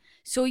time.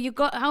 So you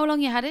got, how long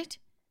you had it?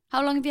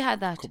 How long have you had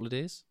that? a couple of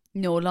days.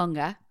 No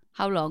longer.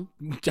 How long?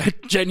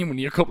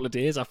 Genuinely, a couple of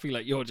days. I feel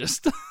like you're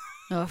just.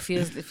 Oh, it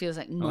feels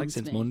like months. like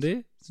since mate.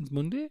 Monday. Since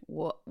Monday.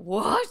 What?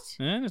 What?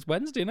 Yeah, it's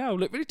Wednesday now.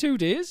 Literally 2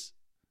 days.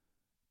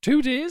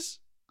 2 days.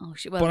 Oh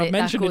shit! Well, But I've that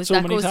mentioned it goes, so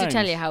that many goes to tell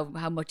times. you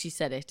how much you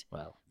said it.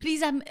 Well.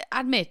 Please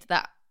admit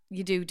that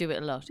you do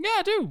it a lot. Yeah,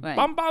 I do. Right.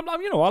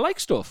 I like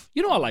stuff.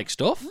 You know, I like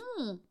stuff.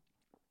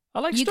 I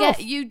like You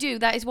stuff. you do.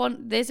 That is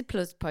one. There's a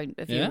plus point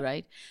of Yeah. you,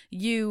 right?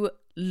 You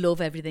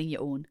love everything you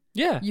own.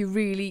 Yeah. You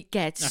really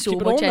get I so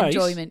keep it all much nice.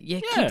 enjoyment.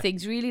 You Yeah. keep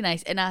things really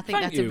nice, and I think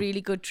Thank that's you. a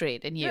really good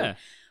trait in you. Yeah.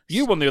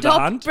 You on the other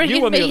Stop hand. bringing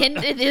you on the me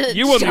other, into it.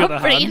 you on the Stop other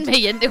bringing hand.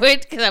 me into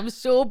it because I'm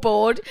so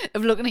bored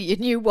of looking at your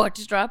new watch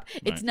strap.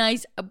 It's Right.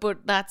 nice,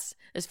 but that's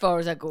as far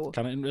as I go.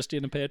 Can I interest you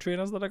in the pair of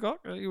trainers that I got?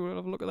 You will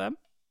have a look at them.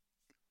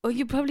 Oh,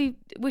 you probably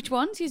which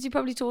ones? Because you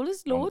probably told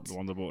us loads. The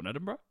ones I bought in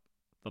Edinburgh.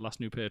 The last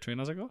new pair of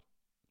trainers I got.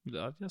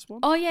 Yes,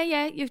 one. Oh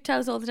yeah. You tell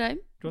us all the time.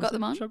 Do you Got want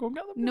them to- on? Shall I go and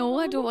get them? No,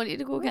 I don't want you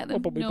to go get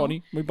them. What about No.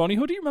 my Bonnie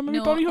hoodie? Remember No,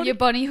 my Bonnie hoodie? your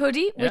bunny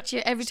hoodie, Yeah. which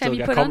every time Still you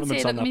get put on, say,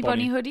 compliments look at that me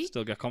bunny hoodie.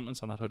 Still get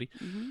compliments on that hoodie.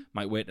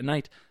 Might wait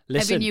tonight. Every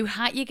Listen. new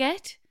hat you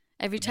get,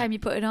 every time you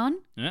put it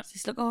on, Yeah.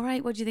 just look, all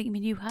right, what do you think of my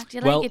new hat? Do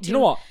you Well, like it too? you know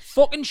what?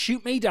 Fucking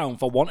shoot me down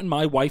for wanting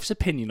my wife's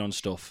opinion on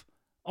stuff.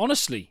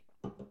 Honestly.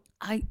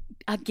 I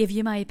give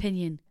you my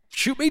opinion.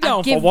 Shoot me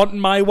down give- for wanting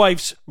my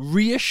wife's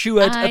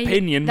reassured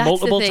opinion that's the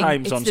multiple thing,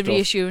 times it's on the stuff.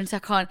 reassurance. I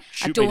can't.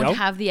 Shoot I me don't down.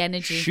 have the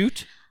energy.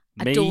 Shoot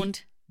I me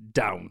don't.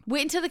 down.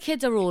 Wait until the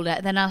kids are older,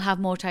 then I'll have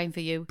more time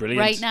for you. Brilliant.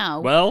 Right now,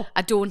 Well,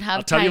 I don't have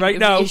I'll tell time you right to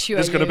now, reassure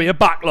there's going to you. be a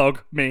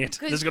backlog, mate.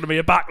 'Cause There's going to be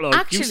a backlog.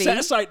 actually- you set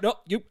aside. No,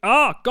 you.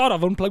 God,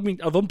 I've unplugged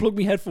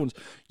me headphones.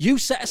 You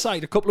set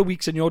aside a couple of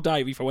weeks in your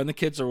diary for when the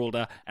kids are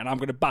older, and I'm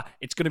going to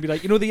It's going to be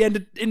like the end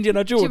of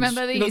Indiana Jones.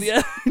 remember You know, these?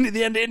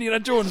 the end of Indiana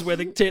Jones where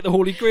they take the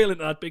Holy Grail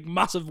into that big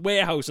massive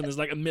warehouse and there's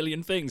like a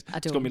million things. I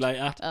It's going to be don't.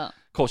 like that. Oh.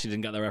 Of course, you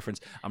didn't get the reference.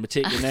 I'm going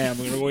to take you there. I'm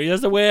going to go,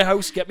 here's the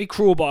warehouse. Get me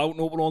crowbar out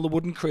and open all the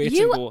wooden crates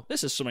and go,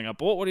 this is something I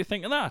bought. What do you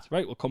think of that?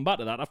 Right, we'll come back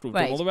to that after we've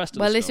done all the rest of the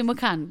Well, stuff. listen, we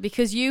can.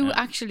 Because you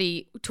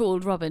actually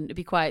told Robin to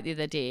be quiet the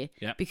other day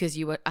Yeah. because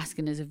you were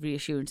asking us a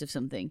reassurance of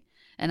something.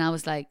 And I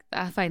was like,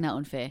 I find that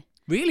unfair.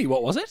 Really?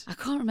 What was it? I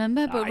can't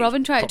remember, but He's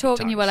Robin tried to probably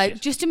talk and you talking were like,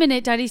 shit. just a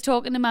minute, Daddy's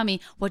talking to Mummy.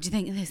 What do you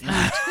think of this?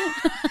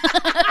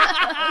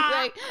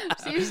 Like,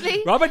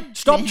 seriously? Robin,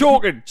 stop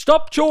choking.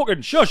 Stop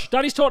choking. Shush.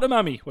 Daddy's talking to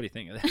Mammy. What do you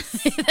think of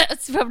this?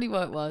 That's probably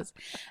what it was.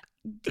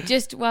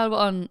 Just while we're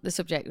on the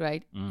subject,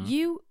 right?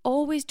 You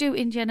always do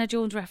Indiana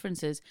Jones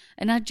references,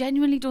 and I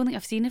genuinely don't think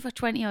I've seen it for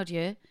 20 odd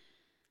years,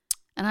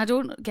 and I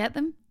don't get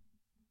them.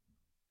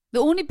 The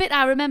only bit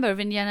I remember of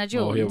Indiana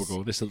Jones. Oh, here we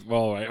go. This is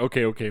all right.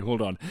 Okay.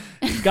 Hold on,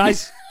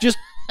 guys. Just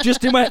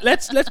do my.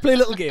 Let's play a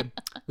little game.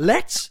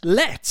 Let's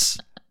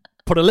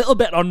put a little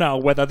bet on now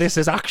whether this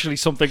is actually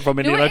something from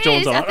Indiana it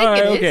Jones is. or I not. think All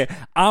right, it okay. is.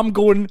 I'm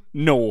going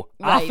no.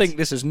 I Right. think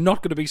this is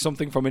not going to be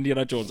something from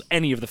Indiana Jones.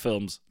 Any of the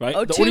films, right?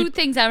 Oh, The two only-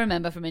 things I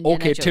remember from Indiana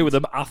Jones. Okay, two of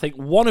them. I think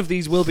one of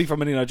these will be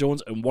from Indiana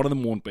Jones and one of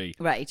them won't be.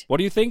 Right. What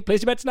do you think?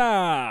 Place your bets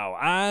now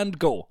and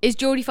go. Is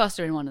Jodie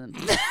Foster in one of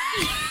them?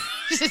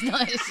 This is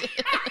nice.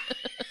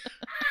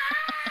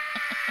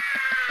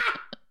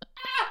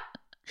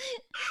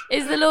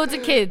 Is there loads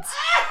of kids?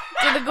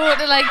 Do they go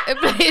to like a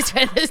place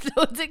where there's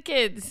loads of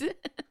kids? Do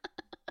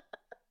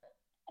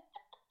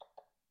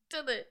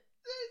they?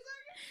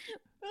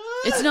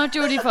 It's not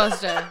Jodie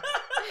Foster.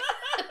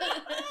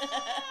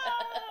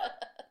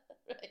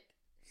 Right.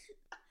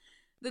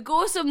 They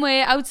go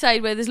somewhere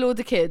outside where there's loads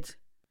of kids.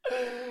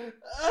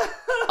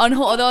 Are they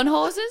on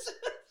horses?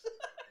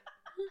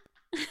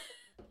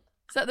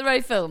 Is that the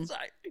right film?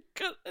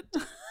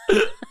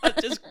 I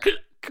just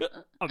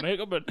I make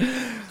up it.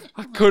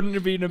 I couldn't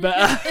have been a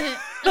better.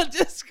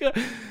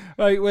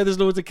 Right, where there's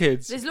loads of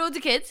kids. There's loads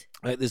of kids.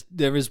 Right,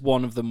 there is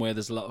one of them where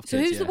there's a lot of So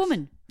kids. who's the yes.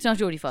 woman? It's not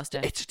Jodie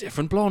Foster. It's a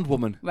different blonde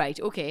woman. Right,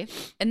 okay.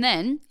 And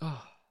then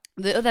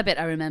the other bit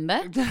I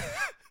remember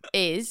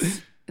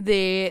is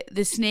the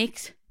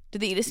snakes. Do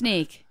they eat a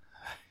snake?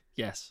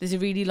 Yes. There's a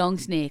really long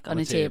snake on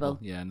a table.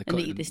 Yeah, and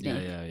they eat the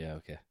snake. Yeah,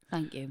 okay.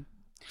 Thank you.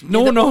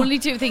 No, the no. only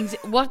two things.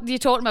 What are you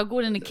talking about?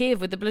 Going in a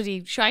cave with the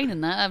bloody shrine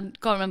in that? I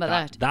can't remember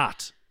that.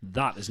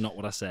 That is not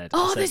what I said.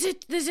 Oh, I said,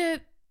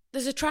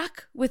 there's a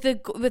track with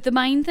the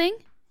mine thing.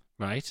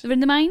 right. They're in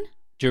the mine.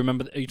 Do you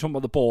remember? Are you talking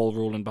about the ball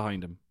rolling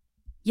behind him?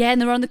 Yeah,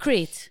 and they're on the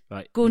crate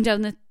Right. going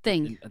down the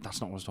thing. That's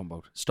not what I was talking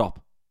about.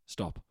 Stop.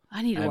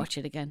 I need to Um, watch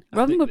it again. I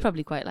Robin think would that-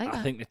 probably quite like I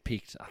that. think it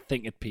peaked.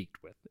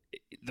 with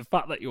the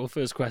fact that your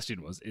first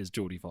question was, is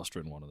Jodie Foster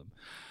in one of them?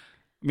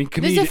 I mean,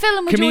 There's a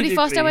film with Jodie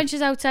Foster comedically- when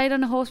she's outside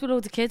on a horse with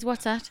loads of kids.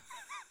 What's that?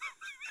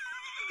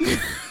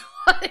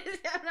 What is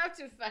it? I'm not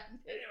too offended.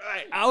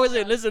 Right, how is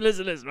it?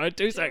 Listen. Right,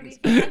 2 seconds.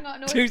 Hang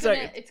on, no, 2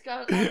 seconds. It's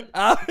got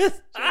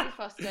Jodie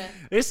Foster.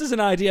 This is an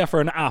idea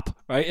for an app,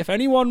 right? If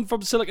anyone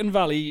from Silicon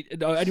Valley,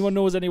 or anyone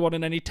knows anyone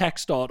in any tech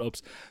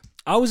startups,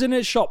 I was in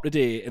a shop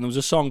today and there was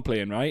a song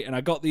playing, right? And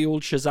I got the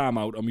old Shazam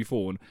out on my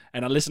phone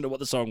and I listened to what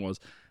the song was.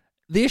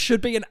 There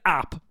should be an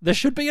app. There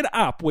should be an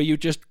app where you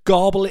just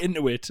garble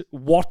into it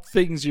what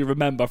things you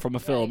remember from a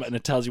film and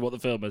it tells you what the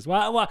film is.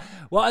 What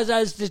is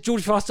that? Is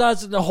Jodie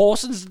Foster's and the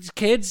horse and the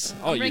kids?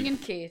 I'm ringing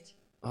Kate.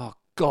 Oh,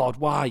 God,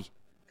 why?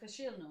 Because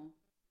she'll know.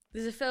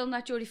 There's a film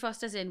that Jodie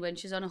Foster's in when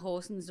she's on a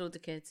horse and there's loads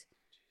of kids.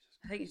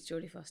 I think it's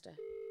Jodie Foster.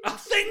 I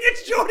think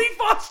it's Jodie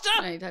Foster!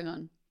 Right, hang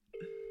on.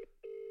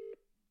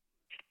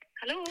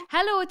 Hello.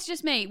 Hello, it's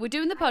just me. We're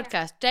doing the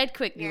podcast dead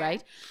quickly,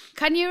 right?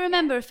 Can you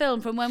remember a film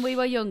from when we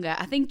were younger?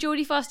 I think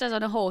Jodie Foster's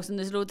on a horse and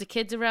there's loads of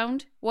kids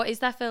around. What is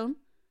that film?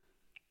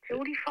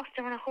 Jodie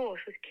Foster on a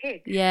horse with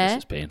kids. Yeah. This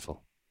is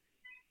painful.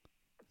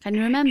 Can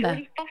you remember?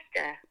 Jodie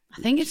Foster.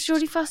 I think it's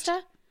Jodie Foster.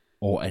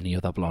 Or any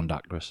other blonde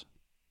actress.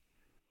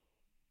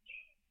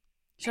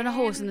 She's on a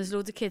horse and there's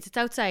loads of kids. It's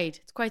outside.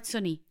 It's quite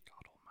sunny.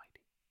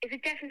 Is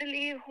it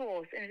definitely a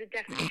horse? And is it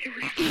definitely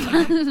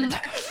Jodie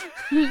Foster?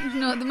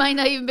 No, there might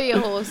not even be a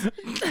horse. I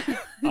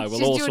It's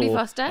just Jodie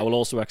Foster. will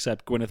also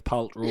accept Gwyneth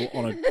Paltrow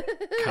on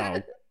a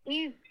cow.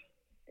 I'm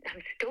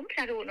stumped.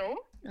 I don't know.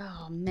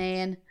 Oh,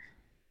 man.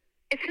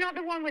 It's not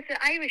the one with the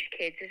Irish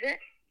kids, is it?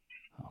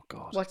 Oh,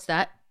 God. What's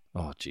that?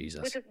 Oh,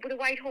 Jesus. With a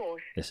white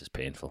horse. This is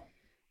painful.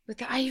 With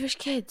the Irish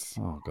kids.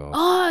 Oh, God.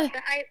 Oh,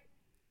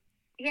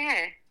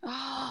 Yeah.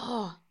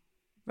 oh.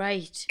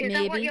 Right, Is maybe.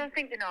 that what you're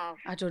thinking of?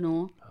 I don't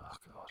know. Oh,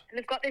 God. And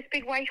they've got this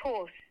big white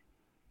horse.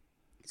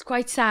 It's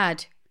quite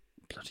sad.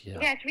 Bloody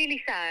hell. Yeah, it's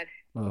really sad.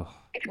 Oh,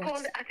 It's What's-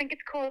 called. I think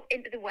it's called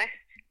Into the West.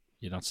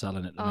 you're not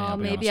selling it to me. Oh, I'll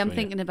be maybe honest I'm with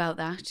you. thinking about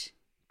that.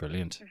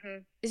 Brilliant.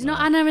 Is not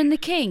Anna and the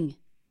King?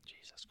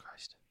 Jesus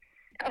Christ.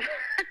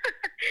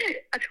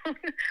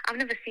 I've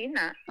never seen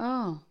that.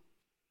 Oh.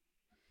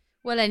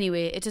 Well,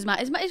 anyway, it doesn't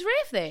matter. Is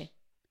Rafe there?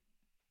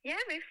 Yeah,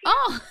 we've seen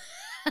Oh.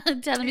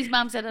 Tell him his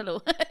mum said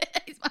hello.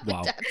 His mum Wow.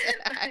 and dad said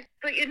hi.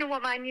 But you know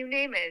what my new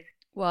name is?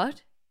 What?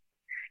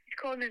 He's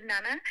calling us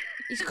Nana.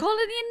 He's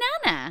calling you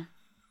Nana?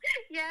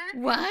 Yeah.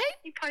 Why?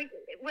 He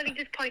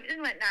just pointed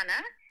and went,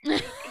 Nana. He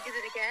did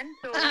it again.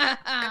 So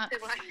that's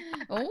it.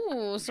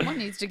 Oh, someone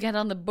needs to get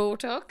on the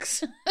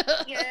Botox.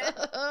 Yeah,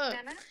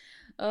 Nana.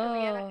 Oh,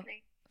 Yeah, that's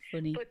me.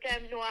 funny. But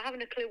no, I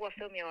haven't a clue what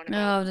film you're on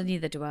about. No,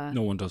 neither do I.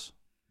 No one does.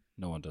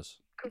 No one does.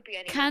 Could be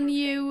any. Can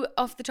you,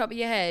 off the top of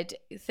your head,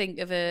 think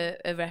of a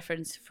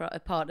reference for a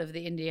part of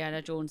the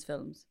Indiana Jones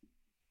films?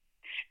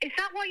 Is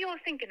that what you're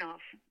thinking of?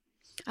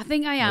 I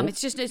think I am. Nope.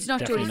 It's not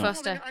Definitely Jodie not.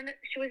 Foster.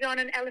 She was on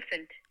an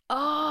elephant.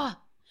 Oh,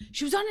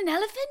 she was on an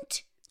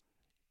elephant?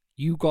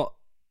 You got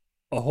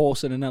a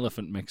horse and an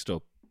elephant mixed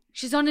up.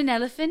 She's on an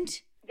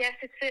elephant? Yes,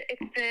 it's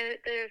the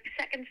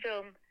second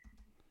film,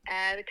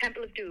 The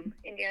Temple of Doom,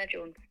 Indiana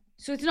Jones.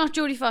 So it's not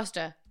Jodie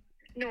Foster?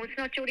 No, it's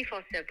not Jodie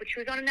Foster, but she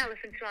was on an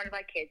elephant surrounded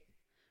by kids.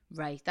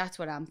 Right, that's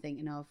what I'm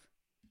thinking of.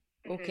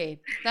 Okay,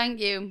 thank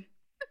you.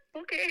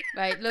 Okay.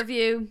 Right, love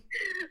you.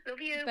 Love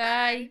you.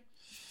 Bye.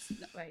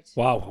 Right.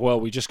 Wow.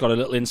 Well, we just got a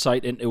little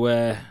insight into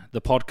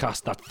the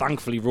podcast that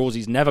thankfully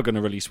Rosie's never going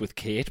to release with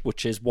Kate,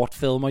 which is What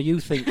Film Are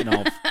You Thinking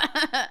Of?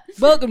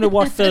 Welcome to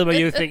What Film Are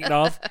You Thinking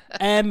Of?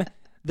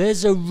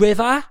 There's a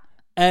river,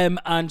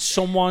 and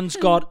someone's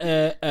got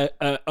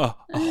a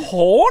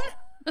horn,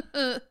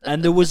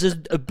 and there was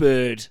a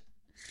bird.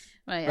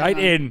 Right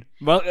in.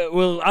 Well,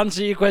 we'll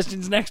answer your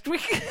questions next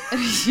week.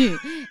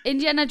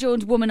 Indiana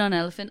Jones, Woman on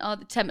Elephant, or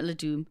The Temple of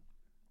Doom.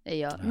 There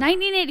you are.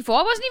 1984.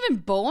 I wasn't even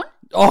born.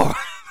 Oh.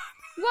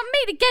 You want me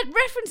to get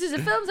references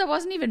of films I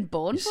wasn't even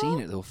born You've for? seen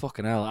it though,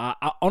 fucking hell. I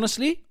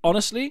honestly,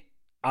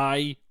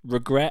 I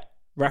regret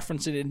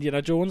referencing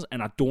Indiana Jones,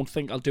 and I don't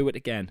think I'll do it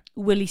again.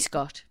 Willie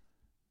Scott. Is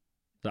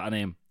that her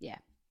name? Yeah.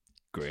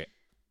 Great.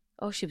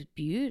 Oh, she was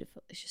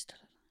beautiful. It's just...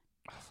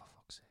 Oh, for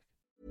fuck's sake.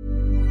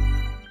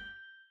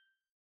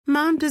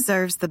 Mom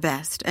deserves the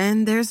best,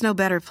 and there's no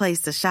better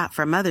place to shop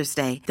for Mother's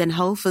Day than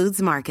Whole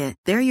Foods Market.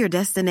 They're your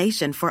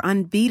destination for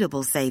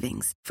unbeatable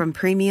savings, from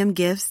premium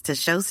gifts to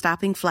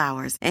show-stopping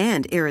flowers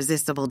and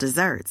irresistible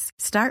desserts.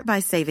 Start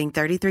by saving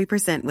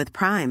 33% with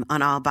Prime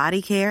on all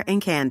body care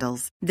and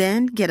candles.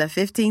 Then get a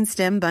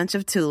 15-stem bunch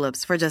of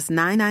tulips for just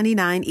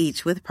 $9.99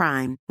 each with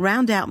Prime.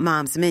 Round out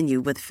Mom's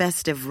menu with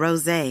festive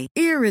rosé,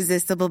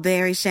 irresistible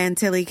berry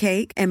chantilly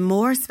cake, and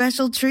more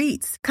special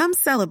treats. Come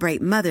celebrate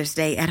Mother's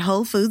Day at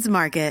Whole Foods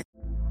Market.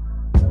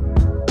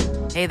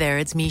 Hey there,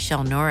 it's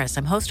Michelle Norris.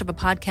 I'm host of a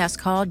podcast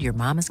called Your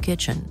Mama's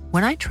Kitchen.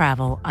 When I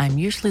travel, I'm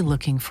usually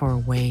looking for a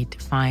way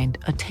to find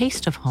a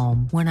taste of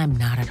home when I'm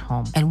not at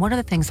home. And one of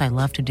the things I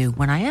love to do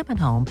when I am at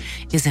home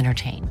is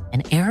entertain.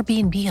 And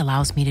Airbnb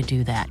allows me to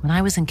do that. When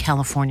I was in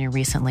California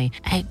recently,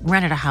 I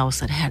rented a house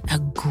that had a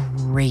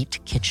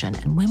great kitchen.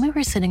 And when we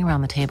were sitting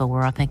around the table, we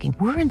were all thinking,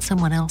 we're in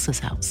someone else's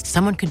house.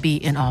 Someone could be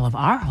in all of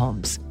our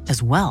homes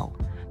as well.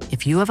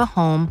 If you have a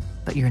home,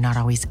 but you're not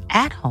always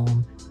at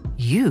home,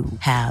 you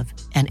have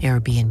an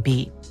Airbnb.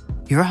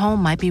 Your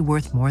home might be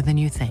worth more than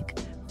you think.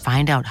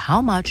 Find out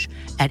how much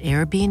at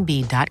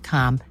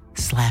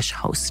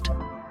airbnb.com/host.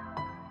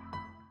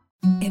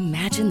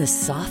 Imagine the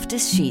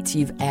softest sheets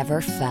you've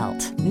ever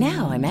felt.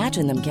 Now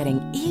imagine them getting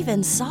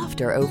even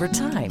softer over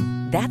time.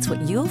 That's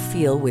what you'll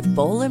feel with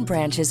Boll &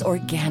 Branch's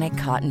organic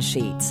cotton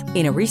sheets.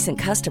 In a recent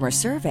customer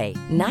survey,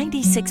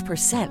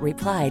 96%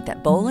 replied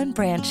that Boll &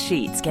 Branch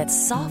sheets get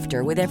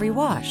softer with every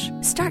wash.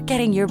 Start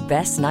getting your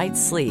best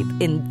night's sleep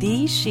in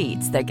these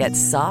sheets that get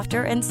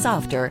softer and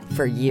softer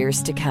for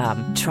years to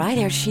come. Try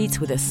their sheets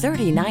with a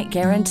 30-night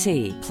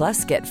guarantee.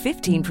 Plus, get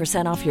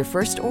 15% off your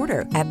first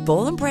order at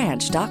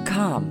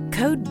bollandbranch.com.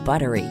 Code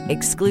BUTTERY.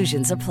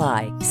 Exclusions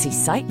apply. See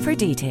site for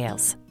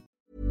details.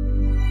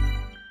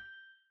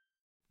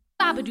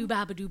 Babadoo,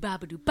 babadoo,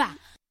 babadoo, ba.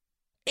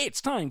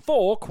 It's time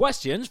for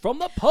questions from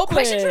the public.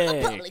 Questions from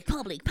the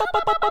public.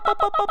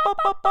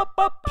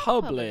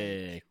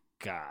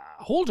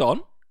 Hold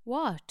on.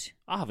 What?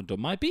 I haven't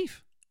done my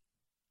beef.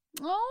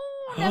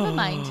 Oh, never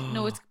mind.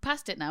 No, it's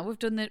past it now. We've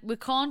done the. We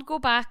can't go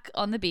back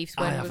on the beefs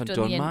when I we've haven't done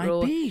done the my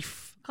intro.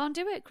 beef. Can't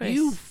do it, Chris.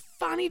 You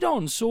fannied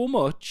on so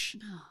much.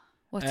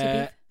 What's your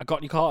beef? I got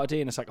in your car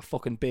today and it's like a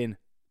fucking bin,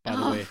 by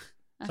the Oh, way. It's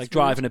that's like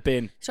driving a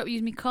bin. Stop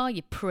using my car,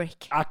 you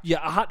prick. I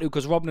had to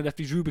because Robin had left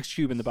his Rubik's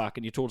Cube in the back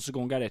and you told us to go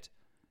and get it.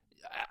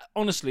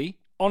 Honestly,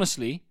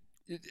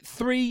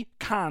 3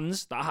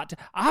 cans that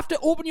I have to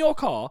open your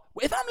car.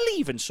 If I'm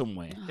leaving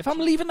somewhere, if I'm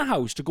leaving the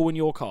house to go in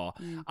your car,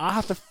 I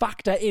have to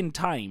factor in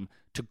time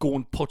to go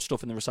and put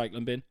stuff in the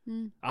recycling bin.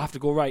 I have to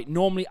go, right,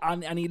 normally I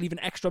need to leave an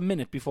extra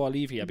minute before I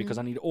leave here because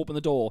I need to open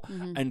the door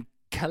and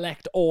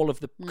collect all of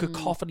the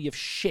cacophony of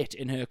shit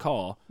in her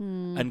car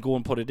and go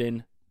and put it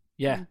in,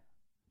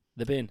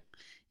 the bin.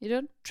 You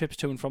done? Trips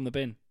to and from the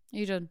bin.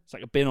 You done? It's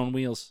like a bin on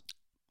wheels.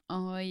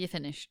 Oh, you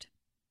finished.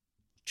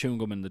 Chewing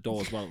gum in the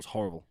door as well. It was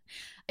horrible.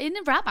 In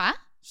the wrapper?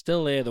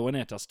 Still there though,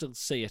 innit? I still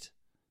see it.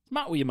 What's the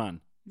matter with you, man?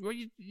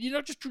 You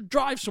don't just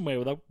drive somewhere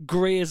without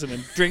grazing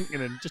and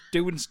drinking and just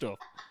doing stuff.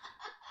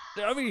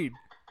 You know what I mean?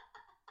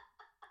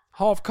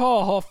 Half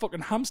car, half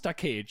fucking hamster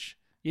cage.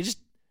 You're just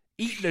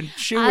eating and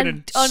chewing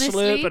and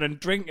honestly, slurping and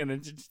drinking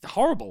and it's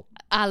horrible.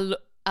 I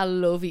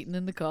love eating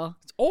in the car.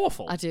 It's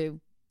awful. I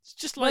do. It's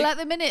just like... Well, at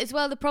the minute as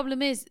well, the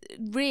problem is,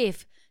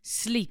 Rafe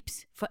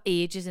sleeps for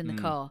ages in the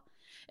car.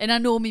 And I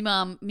know me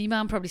mum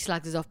probably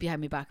slags us off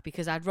behind my back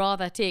because I'd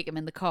rather take him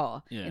in the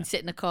car and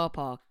sit in the car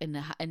park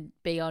and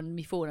be on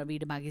my phone and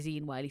read a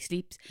magazine while he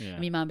sleeps. Yeah.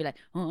 And me mum be like,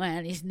 oh,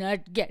 well, he's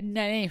not getting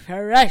any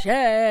fresh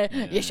air.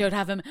 You should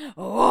have him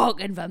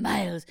walking for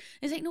miles.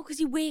 It's like, no, because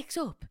he wakes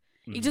up.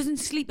 He doesn't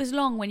sleep as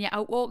long when you're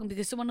out walking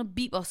because someone will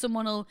beep or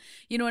someone will,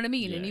 you know what I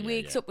mean? And he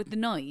wakes up with the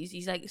noise.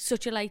 He's like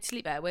such a light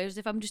sleeper. Whereas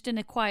if I'm just in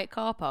a quiet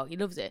car park, he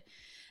loves it.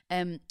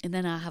 And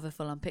then I have a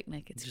full-on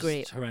picnic. It's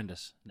great. It's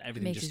horrendous.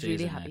 Everything makes just us stays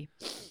really in happy.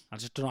 there. I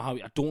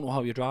don't know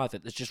how you drive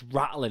it. There's just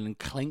rattling and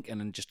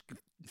clinking and just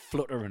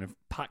fluttering of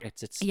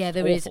packets. It's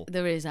awful.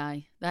 There is.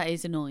 That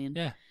is annoying.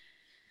 Yeah,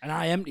 and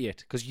I empty it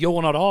because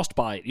you're not asked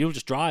by it. You'll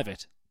just drive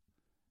it.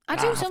 I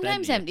do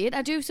sometimes empty it.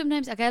 I do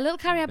sometimes. I get a little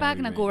carrier bag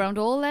and I go around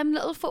all them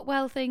little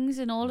footwell things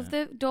and all of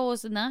the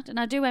doors and that, and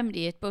I do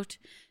empty it. But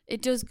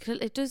it does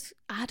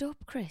add up,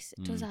 Chris.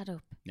 It does add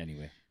up.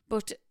 Anyway,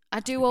 but I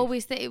do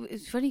always think it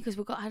was funny because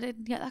I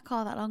didn't get that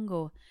car that long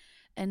ago,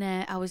 and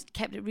I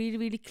kept it really,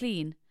 really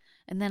clean.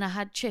 And then I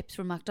had chips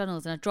from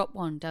McDonald's and I dropped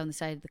one down the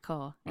side of the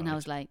car, and I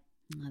was like,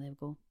 oh, there we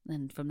go.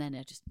 And from then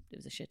it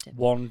was a shit tip.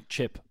 One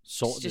chip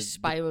just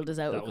spiraled us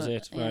out. That was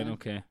it. Right.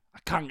 Okay. I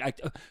can't.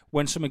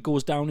 When something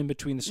goes down in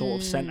between the sort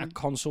of center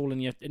console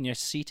and your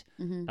seat,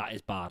 that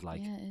is bad.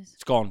 Like, yeah, it is.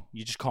 It's gone.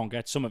 You just can't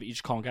get some of it. You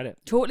just can't get it.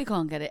 Totally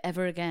can't get it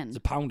ever again. There's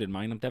a pound in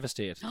mine. I'm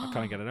devastated. I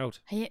can't get it out.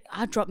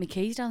 I drop my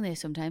keys down there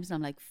sometimes, and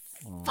I'm like,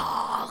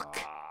 fuck.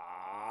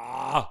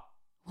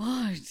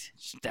 What?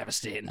 It's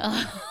devastating.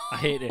 I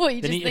hate it. What are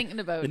you just thinking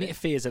about? They need to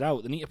phase it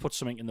out. They need to put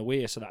something in the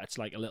way so that it's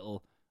like a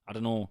little, I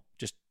don't know,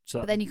 just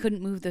so. But then you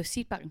couldn't move the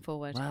seat back and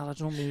forward. Well, I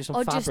don't know, maybe some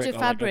or fabric, just a or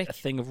fabric. like a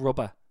thing of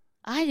rubber.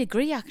 I'd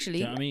agree, actually. Do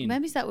you know what I mean?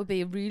 Maybe that would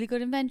be a really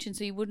good invention,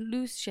 so you wouldn't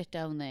lose shit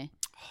down there.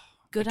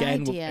 Good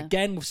idea.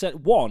 We've said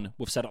it on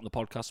the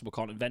podcast, so we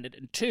can't invent it.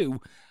 And two,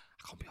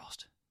 I can't be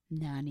arsed.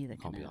 Nah, neither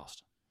can't be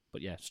arsed.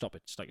 But yeah, stop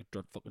it. It's like a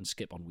fucking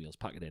skip on wheels.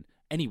 Pack it in.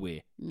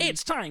 Anyway,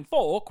 it's time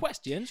for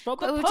questions from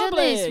the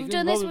public. We've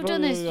done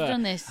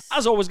this.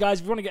 As always, guys,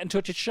 if you want to get in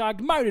touch, it's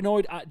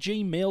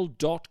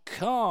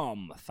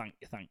shaggedmarriedanoid@gmail.com. Thank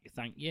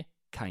you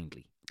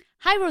kindly.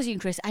 Hi, Rosie and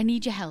Chris. I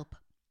need your help.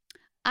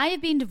 I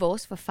have been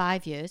divorced for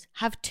 5 years,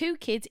 have 2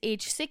 kids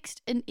aged 6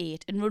 and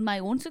 8, and run my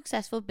own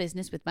successful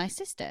business with my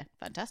sister.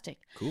 Fantastic.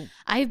 Cool.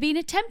 I have been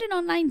attempting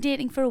online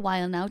dating for a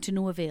while now to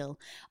no avail.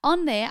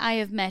 On there, I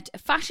have met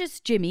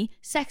Fascist Jimmy,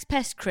 Sex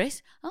Pest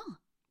Chris. Oh,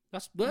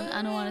 that's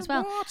I know one as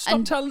well.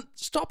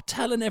 Stop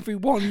telling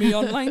everyone me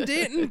online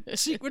dating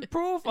secret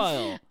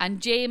profile.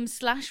 And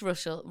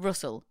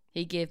James/Russell.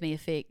 He gave me a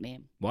fake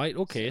name. Right.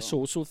 Okay.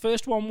 So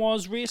first one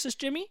was Racist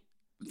Jimmy.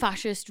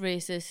 Fascist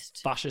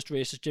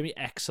racist Jimmy,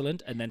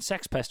 excellent. And then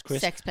Sex Pest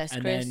Chris.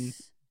 And then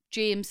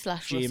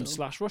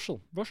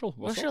James/Russell. Russell. Isn't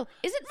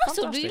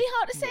Russell Fantastic. really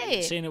hard to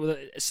say? Saying it with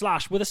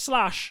a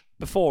slash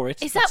before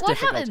it. Is that what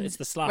difficult. happens? It's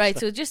the slash. Right,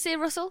 so just say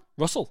Russell.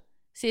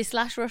 Say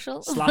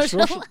 /Russell.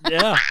 /Russell.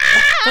 Yeah.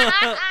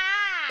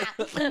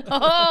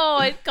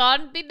 Oh, it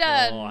can't be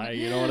done. Oh,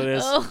 you know what it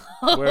is.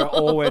 We're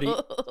already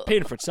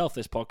paying for itself,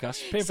 this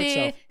podcast. Paying for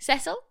itself.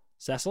 Cecil?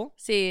 Cecil?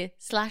 Say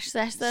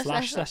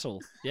 /Cecil.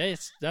 Yeah,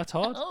 that's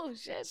hard. Oh,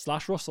 shit.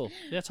 /Russell.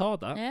 Yeah, it's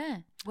hard, that. Yeah.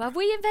 Well, have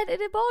we invented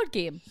a board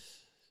game?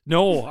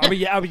 No. I mean,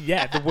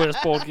 yeah, the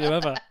worst board game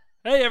ever.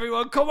 Hey,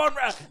 everyone, come on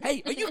round.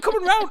 Hey, are you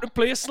coming round to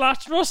play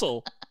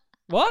 /Russell?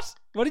 What?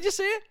 What did you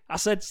say? I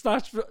said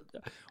well,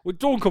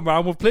 don't come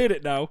round. We've played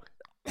it now.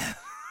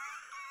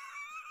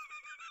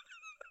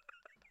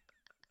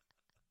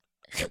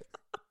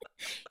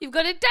 You've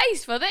got a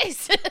dice for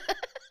this.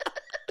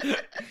 You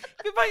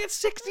might get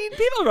 16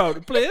 people around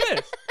to play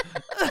this.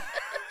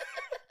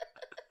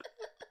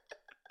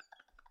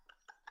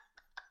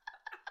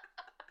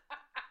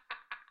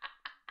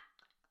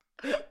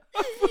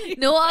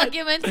 No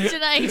arguments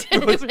tonight.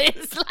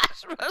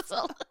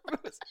 /Russell.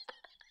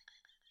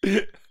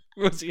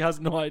 Rosie has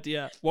no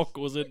idea what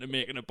goes into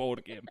making a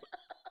board game.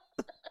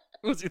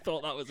 Rosie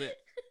thought that was it.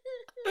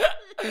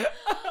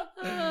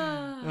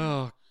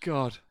 Oh,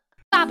 God.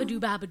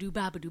 Babadoo, ba.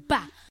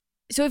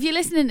 So if you're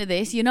listening to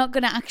this, you're not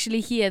going to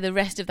actually hear the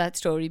rest of that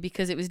story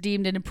because it was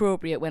deemed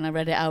inappropriate when I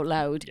read it out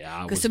loud.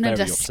 Yeah, because sometimes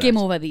I skim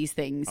over these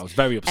things. I was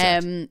very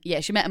upset. Yeah,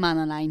 she met a man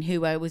online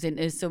who was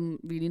into some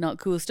really not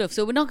cool stuff.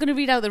 So we're not going to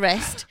read out the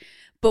rest,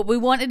 but we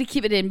wanted to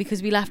keep it in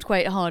because we laughed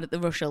quite hard at the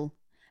Russell.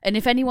 And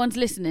if anyone's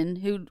listening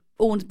who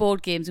owns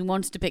board games and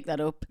wants to pick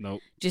that up,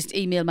 just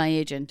email my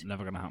agent.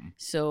 Never going to happen.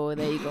 So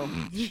there you go.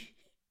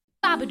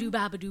 Babadoo,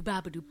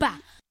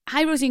 ba.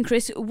 Hi, Rosie and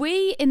Chris.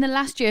 We, in the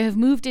last year, have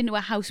moved into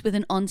a house with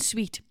an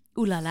ensuite.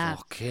 Ooh la la.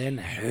 Fucking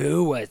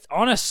who?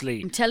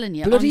 Honestly. I'm telling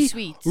you, bloody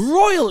ensuite.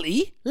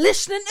 Royalty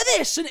listening to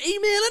this and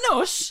emailing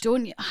us.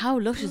 Don't you? How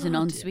lush is an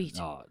ensuite?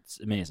 Oh, it's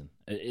amazing.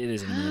 It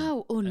is amazing.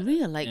 How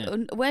unreal. Like,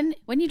 when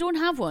you don't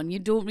have one, you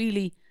don't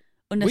really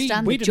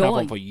understand we the joy. joy. We didn't have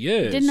one for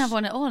years. We didn't have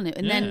one at all.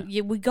 And then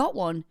we got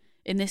one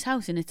in this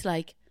house and it's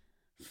like,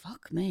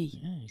 fuck me.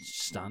 Yeah,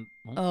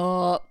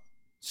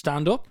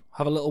 stand up,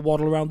 have a little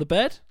waddle around the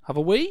bed, have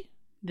a wee.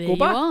 There Go you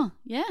back. are.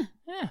 Yeah.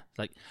 Yeah.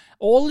 Like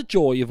all the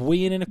joy of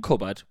weighing in a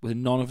cupboard with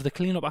none of the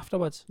clean up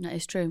afterwards. That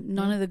is true.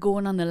 None of the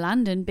going on the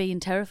land and being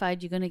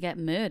terrified you're going to get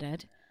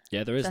murdered.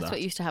 Yeah, there is That's that.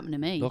 what used to happen to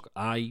me. Look,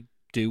 I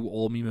do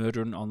all me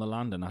murdering on the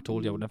land, and I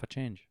told you I would never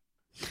change.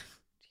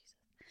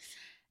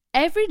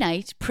 Every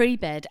night,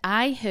 pre-bed,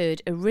 I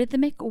heard a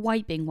rhythmic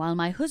wiping while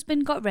my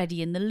husband got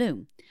ready in the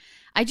loo.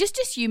 I just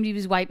assumed he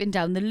was wiping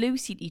down the loo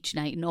seat each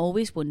night and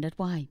always wondered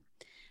why.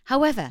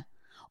 However,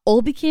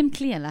 all became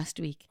clear last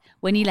week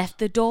when he left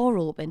the door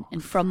open,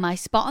 and from my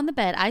spot on the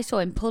bed, I saw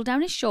him pull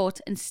down his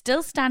shorts and,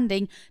 still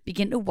standing,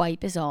 begin to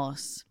wipe his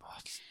arse.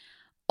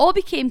 All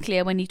became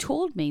clear when he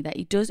told me that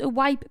he does a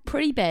wipe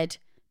pre-bed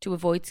to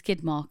avoid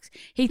skid marks.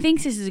 He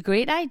thinks this is a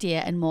great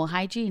idea and more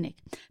hygienic.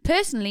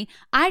 Personally,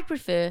 I'd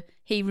prefer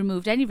he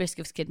removed any risk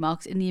of skid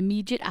marks in the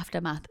immediate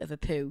aftermath of a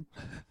poo.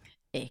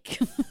 Ick.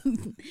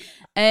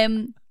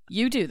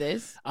 You do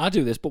this. I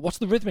do this, but what's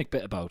the rhythmic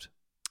bit about?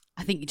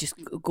 I think he just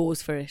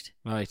goes for it.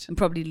 Right. And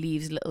probably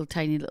leaves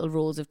tiny little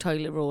rolls of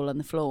toilet roll on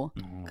the floor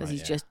because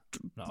he's just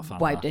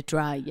wiped it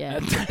dry. Yeah.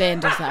 Ben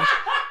does that.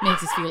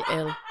 Makes us feel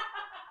ill.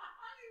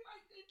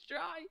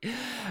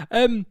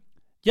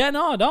 Yeah,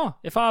 no.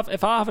 If I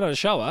haven't had a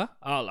shower,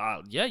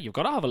 I'll you've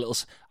got to have a little.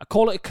 I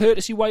call it a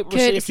courtesy wipe. Or a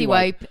safety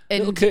wipe. A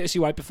little courtesy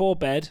wipe before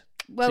bed.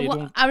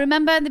 Well, I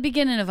remember in the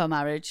beginning of our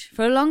marriage,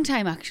 for a long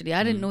time actually,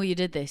 I didn't know you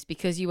did this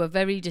because you were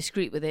very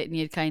discreet with it and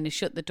you'd kind of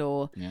shut the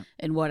door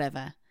and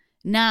whatever.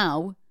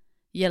 Now,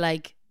 you're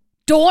like,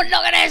 don't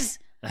look at this!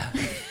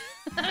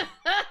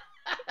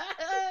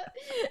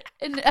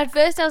 And at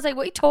first I was like,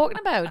 what are you talking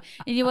about?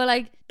 And you were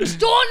like, just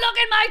don't look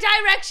in my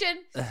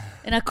direction!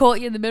 And I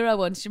caught you in the mirror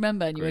once, do you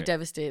remember? And you were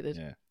devastated.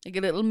 Yeah. Like a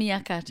little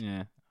meerkat.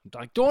 Yeah.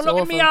 Like, don't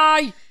look in my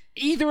eye!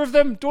 Either of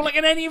them. Don't look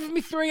at any of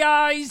me 3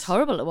 eyes. It's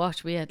horrible to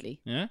watch,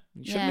 weirdly. Yeah.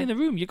 You shouldn't be in the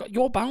room. You've got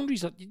your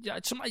boundaries.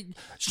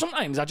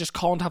 Sometimes I just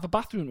can't have a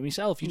bathroom to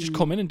myself. You just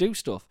come in and do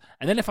stuff.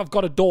 And then if I've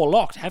got a door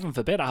locked, heaven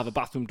forbid I have a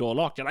bathroom door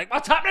locked, you're like,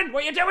 what's happening?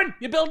 What are you doing?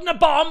 You're building a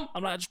bomb.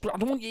 I'm like, I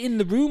don't want you in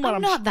the room.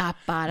 I'm not that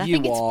bad. I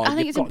think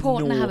it's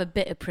important to have a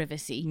bit of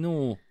privacy.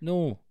 No.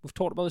 We've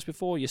talked about this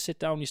before. You sit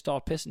down, you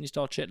start pissing, you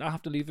start shitting. I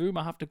have to leave the room.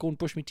 I have to go and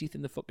brush my teeth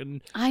in the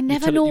fucking I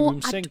never know.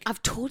 room sink.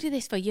 I've told you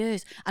this for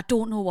years. I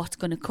don't know what's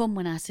going to come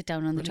when I sit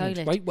down on the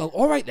toilet. Right, well,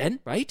 all right then,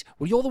 right?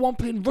 Well, you're the one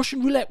playing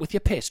Russian roulette with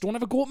your piss. Don't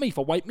ever go at me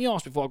for wipe me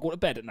arse before I go to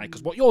bed at night,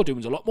 because what you're doing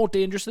is a lot more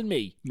dangerous than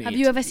me, mate. Have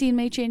you ever seen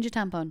me change a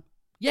tampon?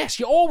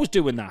 Yes, you're always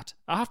doing that.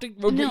 I have to.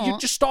 No. You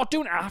just start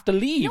doing it. I have to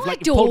leave. No, like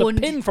I you pulled a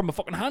don't. pin from a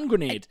fucking hand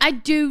grenade. I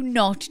do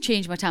not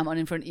change my tampon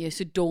in front of you,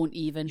 so don't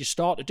even. You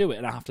start to do it,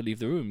 and I have to leave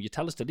the room. You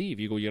tell us to leave.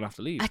 You go, you're gonna have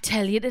to leave. I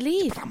tell you to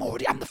leave.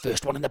 But I'm the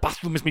first one in the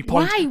bathroom. Is my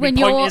point. Why? My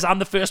point is, I'm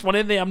the first one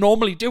in there. I'm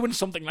normally doing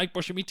something like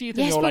brushing my teeth,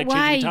 and you're like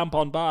changing your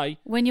tampon by.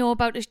 When you're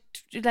about to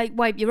like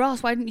wipe your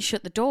ass, why didn't you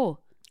shut the door?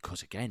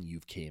 Because again,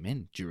 you've came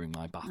in during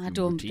my bathroom. I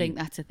don't routine. think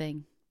that's a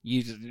thing.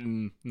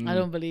 I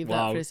don't believe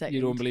that for a second.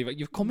 You don't believe it.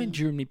 You've come in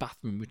during my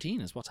bathroom routine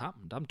is what's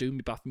happened. I'm doing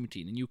my bathroom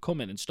routine and you come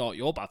in and start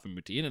your bathroom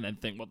routine and then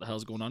think, what the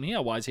hell's going on here?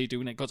 Why is he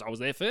doing it? Because I was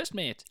there first,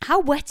 mate.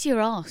 How wet's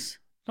your ass?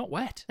 Not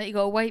wet. That you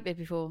got to wipe it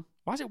before.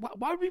 Why is it? Why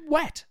would it be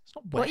wet? It's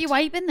not wet. What are you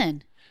wiping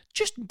then?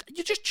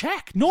 You just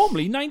check.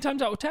 Normally, 9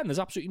 times out of 10, there's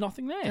absolutely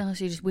nothing there. Oh,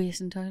 so you're just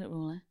wasting toilet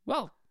roll, eh?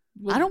 Well,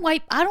 I don't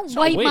wipe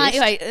my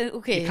right.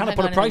 Okay, you can't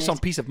put a price on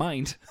peace of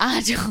mind.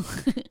 I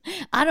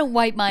don't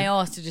wipe my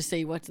arse to just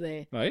see what's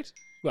there. Right.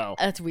 Well,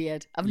 that's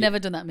weird. I've never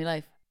done that in my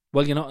life.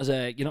 Well, you're not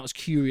as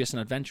curious and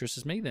adventurous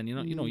as me. Then you're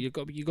not. You know, you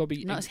got to be.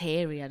 You're not as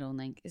hairy. I don't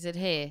think. Is it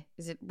hair?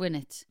 Is it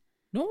winnet?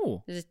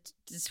 No. Is it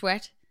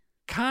sweat?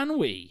 Can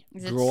we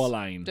draw a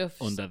line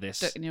under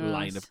this line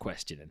arse? of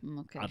questioning?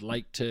 Okay. I'd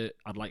like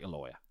a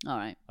lawyer. All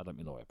right. I'd like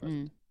my lawyer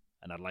present.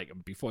 And I'd like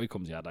him, before he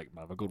comes here, I'd like him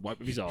to have a good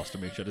wipe of his arse to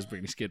make sure there's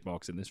any skid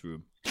marks in this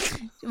room.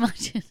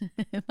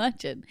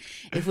 Imagine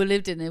if we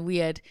lived in a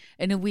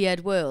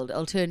weird world,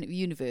 alternative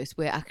universe,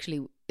 where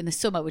actually in the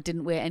summer we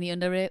didn't wear any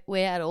underwear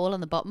at all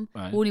on the bottom.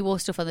 Right. We only wore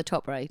stuff on the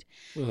top, right?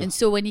 Ugh. And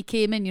so when you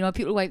came in, you know,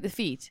 people wipe their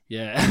feet.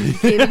 Yeah. You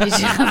came in, you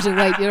should have to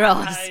wipe your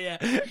arse.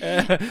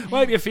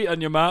 Wipe your feet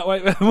on your mat.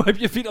 Wipe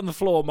your feet on the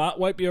floor, Matt.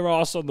 Wipe your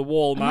arse on the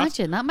wall, Matt.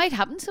 Imagine that might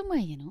happen somewhere,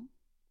 you know.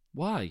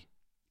 Why?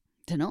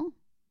 Don't know.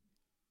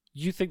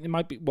 You think there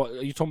might be, what,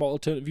 are you talking about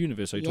alternative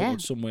universe? Or are you talking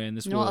about somewhere in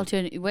this world?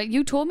 Alternative. Well,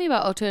 you told me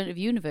about alternative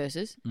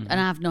universes, and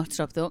I have not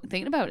stopped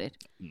thinking about it.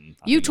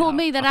 You told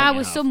me that I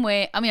was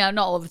somewhere. I mean,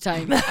 not all the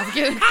time.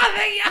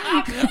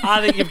 I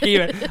think you've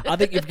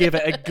given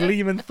it a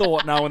gleaming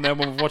thought now and then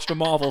when we've watched a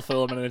Marvel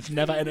film and it's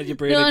never entered your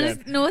brain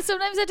again. No,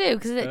 sometimes I do,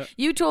 because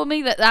you told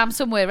me that I'm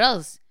somewhere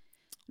else.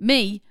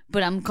 Me,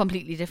 but I'm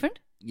completely different.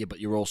 Yeah, but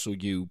you're also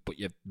you, but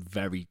you're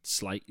very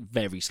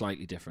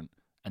slightly different,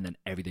 and then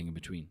everything in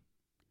between.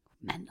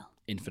 Mental.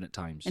 Infinite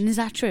times. And is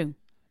that true?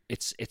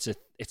 It's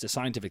a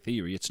scientific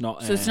theory. It's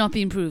not. So it's not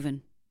been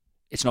proven.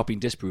 It's not been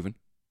disproven.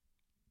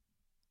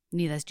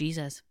 Neither is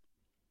Jesus.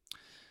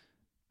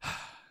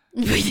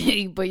 But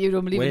you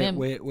don't believe in him.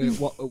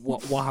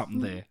 What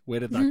happened there?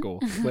 Where did that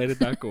go? Where did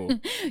that go?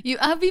 You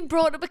have been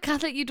brought up a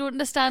Catholic. You don't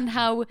understand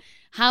how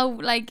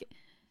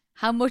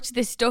much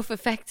this stuff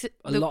affects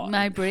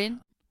my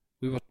brain.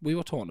 We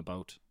were talking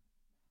about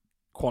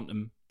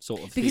quantum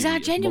sort of because theory I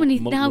of genuinely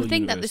multiple now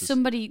think that there's universes.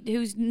 somebody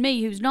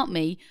who's not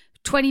me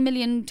 20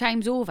 million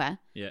times over.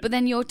 Yeah. But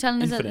then you're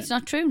telling us that Infinite. it's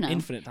not true now.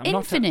 Infinite. I'm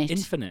Infinite. Not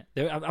infinite.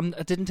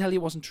 I didn't tell you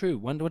it wasn't true.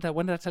 When did I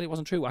tell you it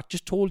wasn't true? I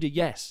just told you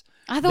yes.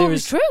 I thought it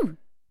was true.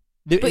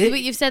 But it-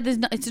 you've said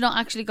it's not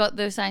actually got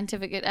the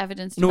scientific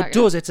evidence to No, back it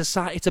does.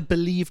 It's a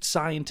believed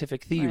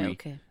scientific theory Right,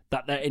 okay.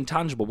 that they're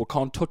intangible. We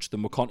can't touch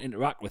them. We can't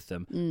interact with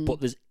them. Mm. But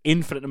there's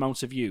infinite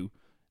amounts of you.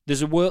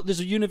 There's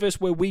a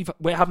universe where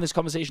we're having this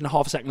conversation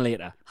half a second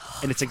later,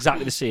 and it's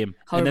exactly the same. And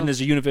Horrible. then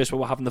there's a universe where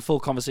we're having the full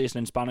conversation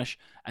in Spanish,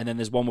 and then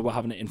there's one where we're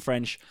having it in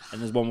French,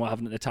 and there's one where we're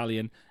having it in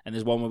Italian, and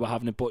there's one where we're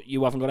having it, but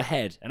you haven't got a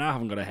head, and I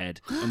haven't got a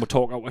head, and we're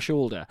talking out our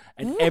shoulder,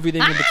 and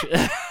everything in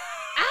between.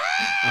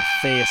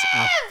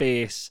 Our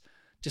face.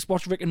 Just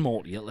watch Rick and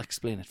Morty. It'll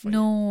explain it for you.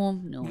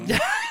 No.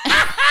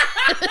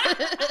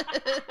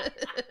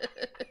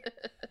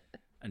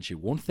 And she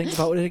won't think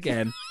about it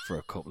again for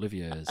a couple of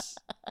years.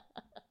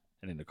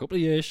 And in a couple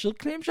of years, she'll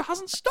claim she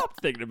hasn't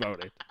stopped thinking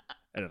about it.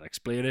 And I'll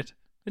explain it.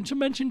 And she'll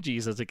mention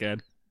Jesus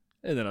again.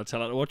 And then I'll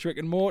tell her to watch Rick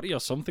and Morty or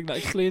something that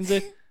explains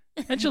it.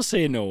 And she'll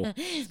say no.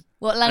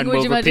 What And language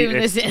we'll am I repeat doing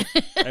it. this in?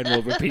 And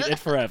we'll repeat it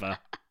forever.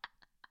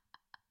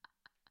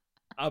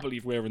 I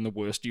believe we're in the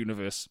worst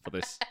universe for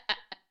this.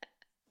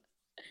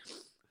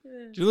 Do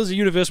you know there's a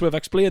universe where I've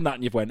explained that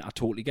and you've went, I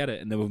totally get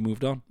it, and then we've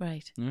moved on.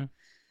 Right. Yeah.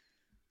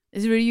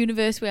 Is there a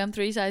universe where I'm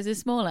 3 sizes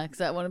smaller?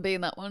 Because I want to be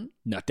in that one.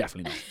 No,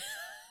 definitely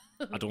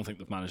not. I don't think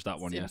they've managed that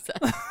one yet.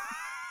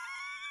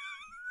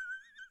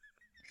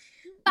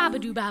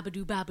 Babadoo,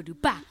 babadoo,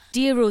 babadoo, ba.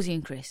 Dear Rosie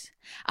and Chris,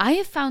 I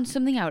have found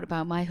something out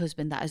about my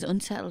husband that has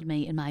unsettled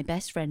me and my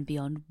best friend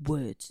beyond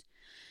words.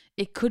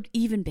 It could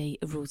even be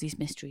of Rosie's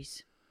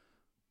mysteries.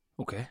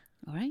 Okay.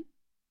 All right?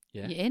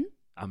 Yeah. You in?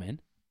 I'm in.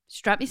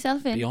 Strap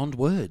yourself in. Beyond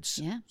words.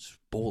 Yeah. It's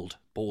bold,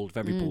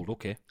 very bold.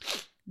 Okay.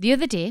 The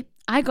other day,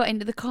 I got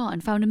into the car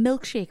and found a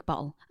milkshake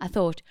bottle. I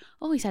thought,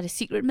 oh, he's had a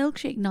secret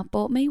milkshake, not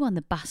bought me one,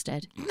 the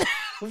bastard.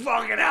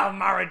 Fucking hell,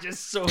 marriage is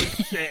so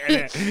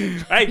shit,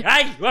 innit?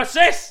 Hey, what's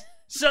this?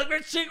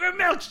 Secret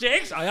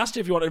milkshakes? I asked you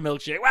if you wanted a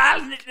milkshake. Well,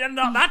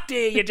 not that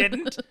day, you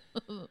didn't.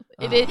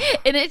 And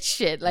it's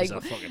shit. Like, These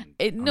are fucking-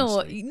 no,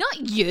 honestly. not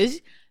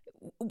yours.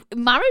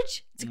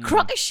 Marriage? It's a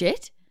crock of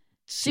shit.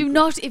 Do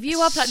not, if you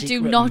are planning, do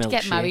secret not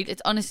get milkshake. married.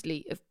 It's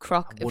honestly a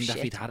crock I of shit.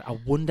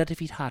 wondered if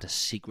he'd had a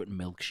secret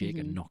milkshake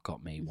and not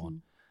got me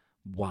one.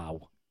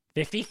 Wow.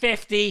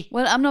 50-50.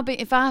 Well, I'm not being,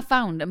 if I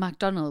found a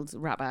McDonald's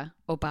wrapper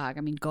or bag,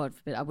 I mean, God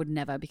forbid, I would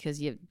never,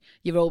 because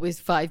you're always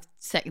 5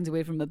 seconds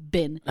away from a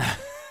bin.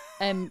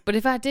 But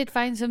if I did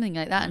find something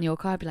like that in your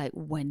car, I'd be like,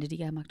 when did he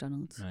get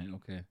McDonald's? Right,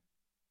 okay.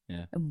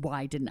 Yeah. And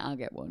why didn't I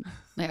get one?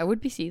 Like, I would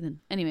be seething.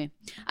 Anyway,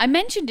 I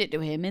mentioned it to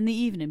him in the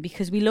evening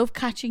because we love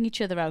catching each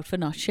other out for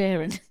not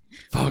sharing.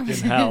 Fucking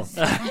hell.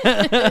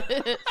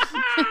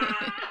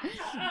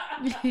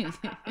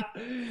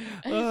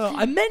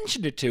 I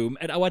mentioned it to him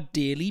at our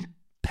daily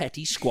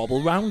petty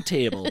squabble round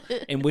table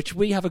in which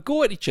we have a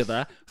go at each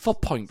other for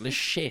pointless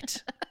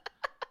shit.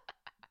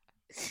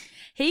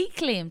 He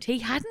claimed he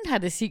hadn't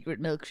had a secret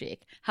milkshake.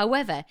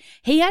 However,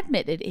 he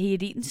admitted he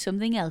had eaten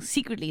something else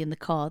secretly in the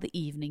car the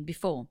evening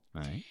before.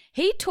 Right.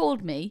 He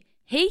told me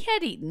he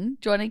had eaten,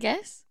 do you want to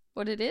guess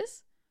what it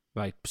is?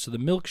 Right, so the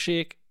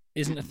milkshake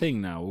isn't a thing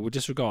now. We're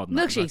disregarding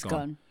that. Is that Milkshake's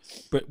gone.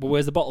 But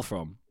where's the bottle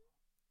from?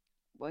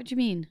 What do you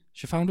mean?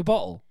 She found a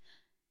bottle.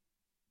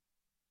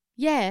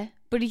 Yeah,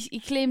 but he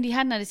claimed he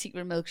hadn't had a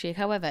secret milkshake.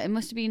 However, it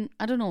must have been,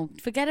 I don't know,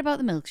 forget about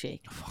the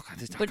milkshake.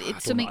 But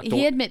it's something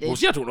he admitted. Well,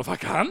 see, I don't know if I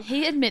can.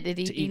 He admitted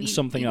he'd To eating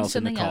something else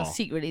in the car.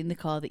 secretly in the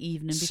car the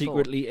evening before.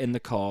 Secretly in the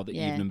car the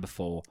Yeah. evening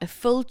before. A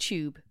full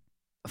tube.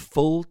 A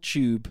full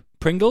tube.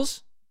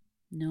 Pringles?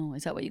 No,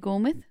 is that what you're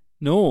going with?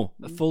 No,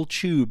 a full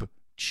tube.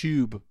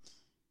 Tube.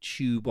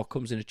 What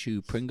comes in a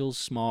tube? Pringles,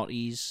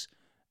 Smarties,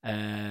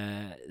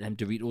 them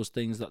Doritos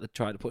things that they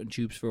tried to put in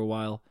tubes for a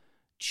while.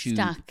 Tube.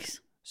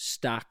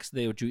 Stacks.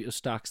 They were Doritos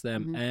stacks.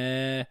 Them.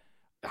 I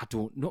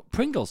don't know.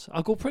 Pringles.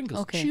 I'll go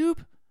Pringles. Okay.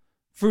 Tube.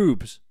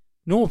 Froobs.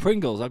 No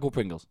Pringles. I'll go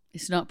Pringles.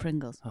 It's not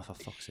Pringles. Oh, for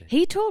fuck's sake.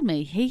 He told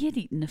me he had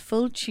eaten a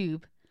full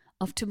tube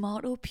of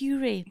tomato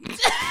puree.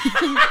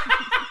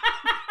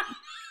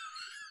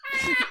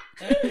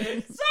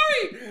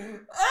 Sorry!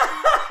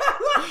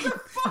 What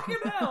the fucking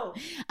hell?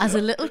 As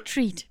a little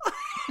treat.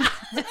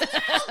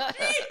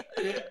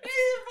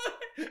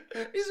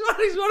 He's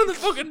one of the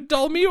fucking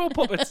Dolmiro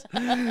puppets.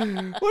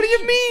 What do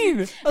you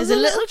mean? As a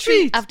little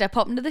treat. After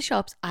popping to the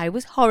shops, I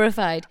was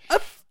horrified. How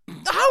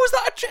is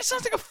that a treat? It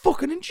sounds like a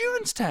fucking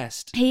endurance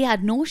test. He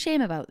had no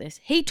shame about this.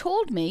 He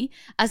told me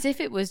as if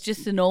it was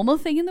just a normal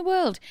thing in the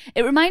world.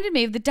 It reminded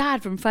me of the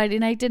dad from Friday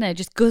Night Dinner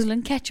just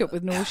guzzling ketchup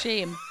with no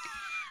shame.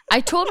 I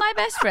told my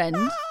best friend,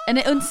 and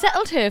it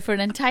unsettled her for an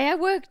entire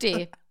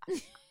workday.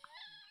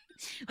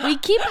 We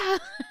keep...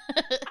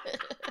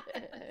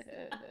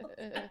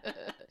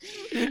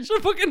 So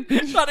fucking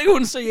trying to go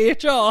and see HR.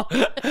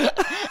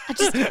 I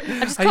just Are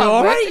you can't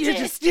all work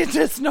right?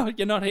 today.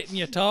 You're not hitting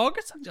your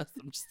targets. I'm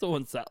just so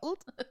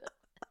unsettled.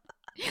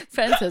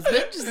 Friend's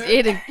husband just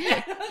eating.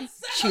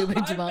 tube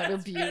of tomato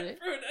puree.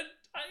 For an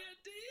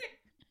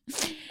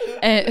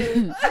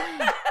entire day.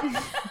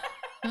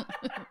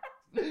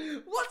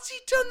 What's he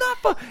done that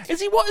for?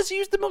 Has he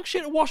used the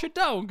milkshake to wash it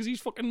down? Because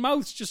his fucking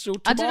mouth's just so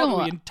I don't know tomatoey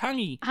what- and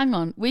tangy. Hang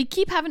on. We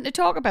keep having to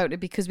talk about it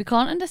because we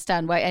can't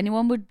understand why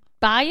anyone would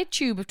buy a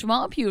tube of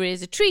tomato puree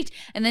as a treat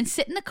and then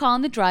sit in the car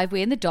in the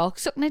driveway in the dark,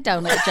 sucking it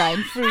down like a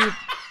giant fruit.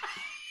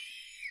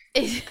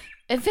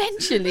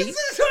 Eventually... This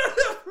is one of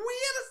the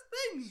weirdest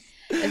things.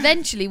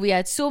 Eventually, we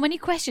had so many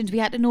questions we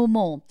had to know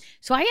more.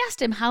 So I asked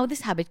him how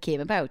this habit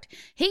came about.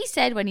 He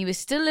said when he was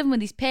still living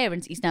with his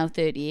parents, he's now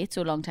 38,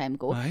 so a long time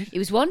ago, Right. he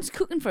was once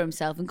cooking for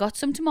himself and got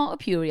some tomato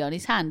puree on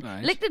his hand,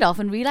 Right. licked it off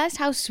and realised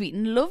how sweet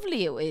and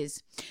lovely it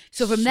is.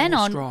 So from then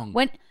on, strong.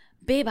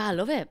 babe, I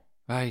love it.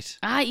 Right.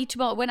 I eat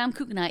tomato, when I'm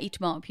cooking, I eat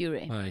tomato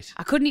puree. Right.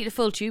 I couldn't eat a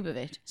full tube of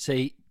it.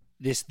 See,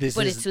 this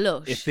But is, it's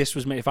lush. If this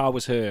was me, if I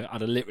was her, I'd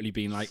have literally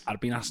been like,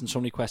 I'd been asking so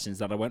many questions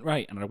that I went,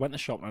 right, and I went to the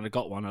shop and I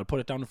got one, I'd put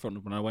it down in front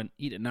of them and I went,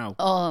 eat it now.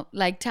 Oh,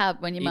 like Tab,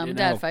 when your Eat mum it and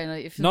dad now. find out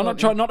if No, not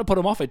to put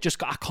them off. I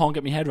can't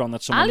get my head around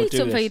that someone I'll would eat do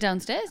some this. for you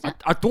downstairs.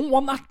 I don't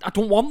want that. I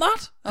don't want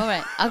that. All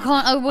right.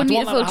 I wouldn't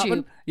I eat don't a want full that to happen.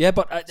 tube. Yeah,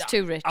 but It's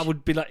too rich. I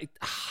would be like,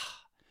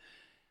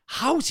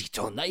 how's he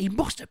done that? He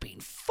must have been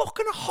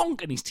fucking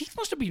honking. His teeth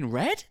must have been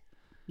red.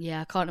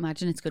 Yeah, I can't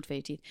imagine it's good for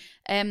your teeth.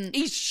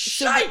 He's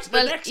shite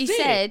the next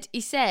day.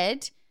 He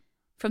said,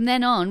 from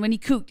then on, when he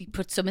cooked, he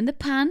put some in the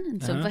pan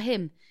and some for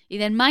him. He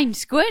then mimed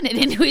squirting it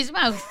into his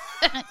mouth.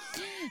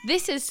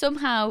 This has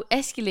somehow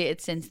escalated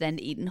since then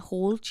to eating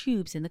whole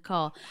tubes in the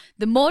car.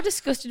 The more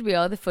disgusted we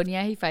are, the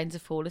funnier he finds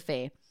the whole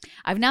affair.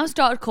 I've now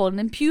started calling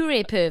him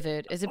Puree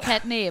Pervert as a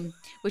pet name,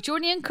 which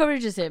only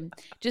encourages him.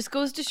 Just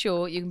goes to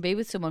show you can be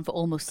with someone for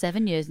almost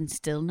 7 years and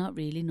still not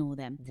really know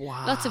them.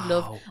 Wow. Lots of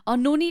love. Oh,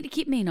 no need to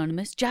keep me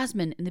anonymous.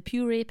 Jasmine and the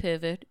Puree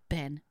Pervert,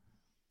 Ben.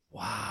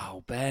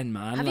 Wow, Ben,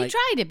 man. Have you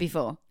tried it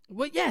before?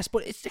 Well, yes,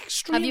 but it's Have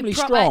extremely you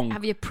strong.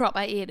 Have you proper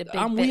ate a big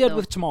I'm bit, weird though?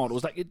 with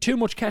tomatoes. Like too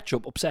much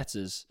ketchup upsets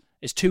us.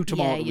 It's too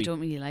tomato. Yeah, you don't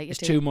really like it. It's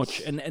do too you? much.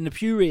 And the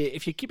puree,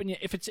 if you're keeping it,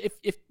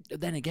 if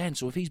then again,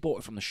 so if he's bought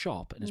it from the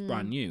shop and it's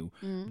brand new,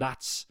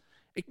 that's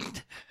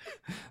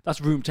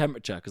room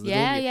temperature because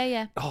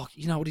Yeah. Oh,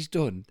 you know what he's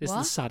done? This is the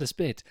What? saddest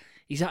bit.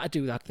 He's had to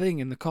do that thing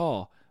in the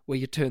car where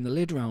you turn the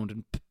lid round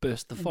and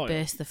burst the foil.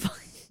 Burst the foil.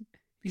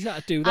 He's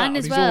had to do that And on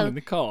as his well, own in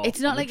the car. it's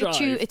not on the like a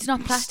tube. drive. It's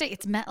not plastic.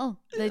 It's metal.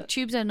 The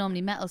tubes are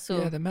normally metal,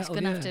 so Yeah, they're metal,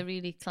 he's gonna have yeah. to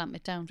really clamp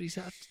it down. He's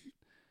had.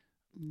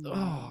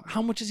 Oh,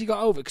 how much has he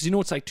got over? Because you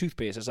know it's like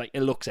toothpaste. It's like it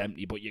looks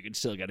empty, but you can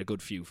still get a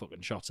good few fucking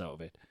shots out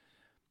of it.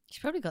 He's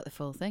probably got the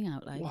full thing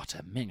out. Like, What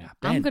a minger!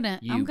 I'm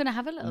Ben, gonna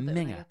have a little bit when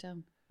I minger. get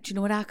down. Do you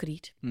know what I could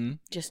eat? Hmm?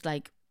 Just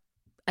like,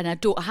 and I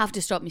have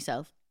to stop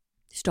myself.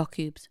 Stock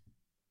cubes.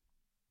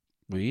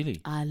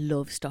 Really? I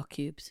love stock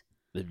cubes.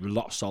 There's a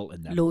lot of salt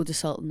in them. Loads of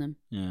salt in them.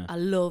 Yeah. I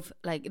love,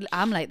 like,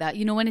 I'm like that.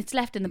 You know, when it's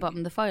left in the bottom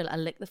of the foil, I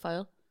lick the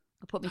foil.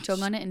 I put my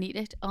tongue on it and eat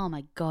it. Oh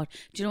my God.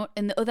 Do you know,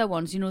 and the other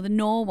ones, you know, the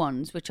Knorr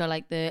ones, which are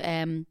like the,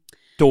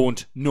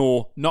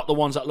 Not the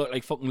ones that look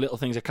like fucking little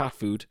things of cat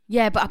food.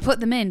 yeah, but I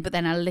put them in, but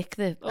then I lick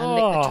the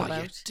top you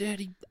out.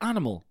 dirty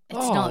animal. It's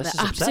Oh, not this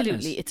that. is upsetting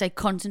Absolutely. us. It's like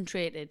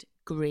concentrated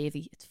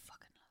gravy. It's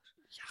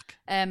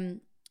fucking lush.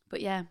 But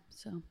yeah,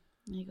 so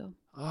there you go.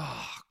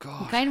 Oh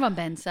God. I'm kind of on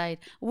Ben's side.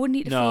 I wouldn't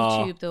eat a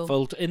full tube though.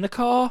 Full in the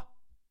car.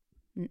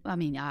 I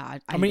mean, I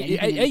mean, eat anything in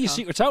hey, the your car.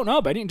 secret's out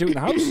now, Ben. You can do it in the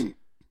house.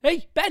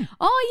 Hey, Ben.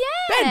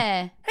 Oh yeah.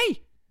 Ben.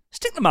 Hey,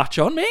 stick the match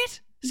on, mate.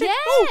 Yeah.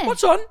 Oh,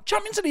 what's on?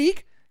 Champions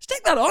League.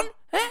 Stick that on.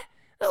 Eh?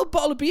 Little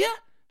bottle of beer.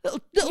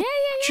 Little Yeah.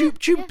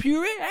 tube of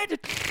puree. Eh? Do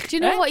you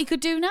know what you could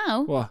do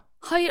now? What?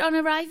 Hide it on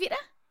a Rivita.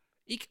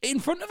 In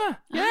front of her.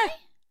 Yeah. Aye.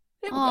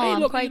 Yeah, Oh, hey, I'm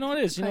look, quite- you know what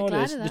it is. You quite know what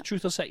glad it is. of The that.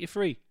 truth will set you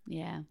free.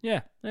 Yeah.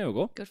 Yeah, there we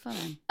go. Good for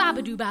them.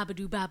 Babadoo,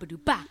 babadoo,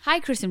 babadoo, ba. Hi,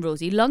 Chris and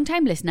Rosie. Long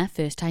time listener,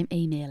 first time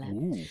emailer.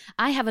 Ooh.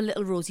 I have a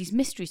little Rosie's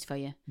mysteries for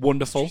you.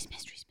 Wonderful.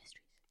 Mysteries.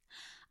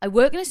 I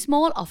work in a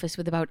small office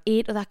with about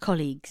 8 other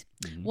colleagues.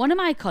 One of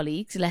my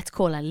colleagues, let's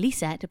call her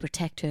Lisa to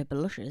protect her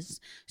blushes,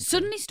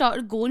 suddenly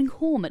started going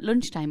home at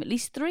lunchtime at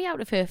least 3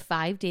 out of her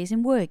 5 days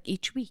in work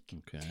each week.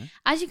 Okay.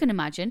 As you can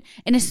imagine,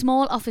 in a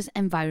small office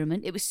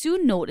environment, it was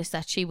soon noticed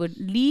that she would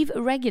leave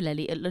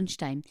regularly at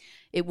lunchtime.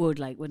 It would,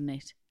 like, wouldn't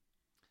it?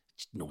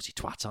 Just nosy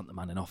twats, aren't the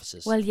man in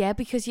offices? Well, yeah,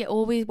 because you're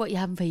always, what you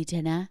having for your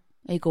dinner?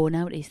 Are you going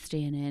out? Are you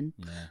staying in?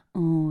 Yeah.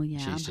 Oh, yeah,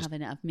 She's I'm just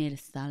having it. I've made a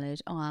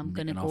salad. Oh, I'm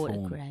going to nicking go off to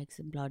home. Greg's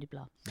and blah, blah,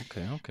 blah.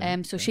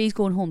 Okay. So she's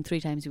going home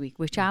 3 times a week,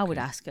 which I would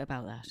ask her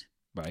about that.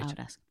 Right. I would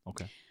ask.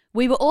 Okay.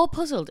 We were all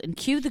puzzled and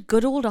cue the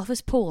good old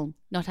office poll.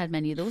 Not had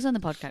many of those on the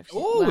podcast.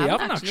 Oh, we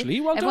haven't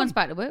actually. Well Everyone's done.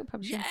 back to work,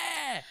 probably. Yeah.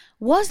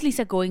 Was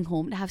Lisa going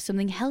home to have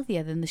something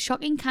healthier than the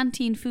shocking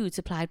canteen food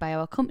supplied by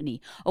our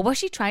company? Or was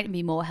she trying to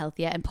be more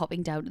healthier and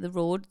popping down to the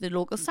road, the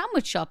local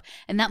sandwich shop,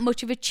 and that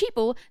much of a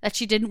cheapo that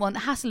she didn't want the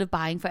hassle of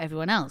buying for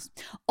everyone else?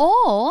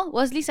 Or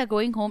was Lisa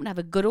going home to have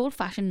a good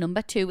old-fashioned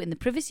number 2 in the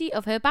privacy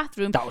of her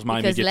bathroom? That was my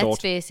because immediate let's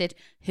thought. face it,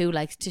 who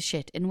likes to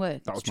shit in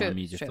work? That was It's my true,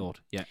 immediate it's true. thought.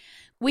 Yeah.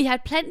 We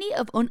had plenty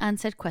of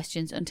unanswered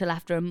questions until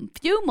after a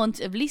few months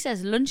of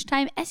Lisa's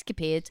lunchtime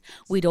escapades,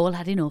 we'd all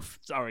had enough.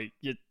 Sorry,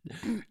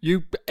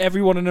 you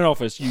everyone in an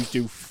office, you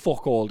do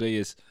fuck all, do you?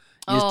 You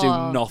just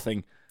do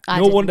nothing.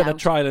 No wonder they're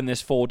trialing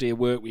this 4-day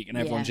work week and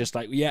everyone's just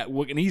like, yeah,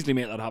 we can easily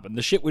make that happen.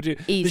 The shit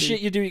the shit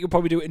you do, you can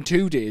probably do it in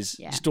 2 days.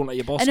 Yeah. Just don't let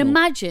your boss and know.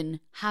 imagine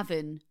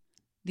having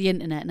the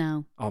internet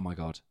now. Oh my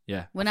God,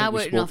 yeah. When I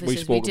worked in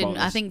offices, we didn't.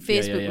 I think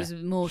Facebook was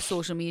more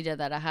social media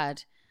that I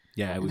had.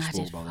 Yeah, we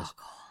spoke about this.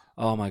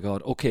 Oh my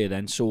God. Okay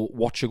then, so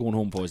what you going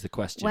home for is the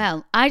question.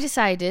 Well, I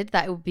decided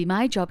that it would be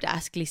my job to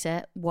ask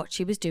Lisa what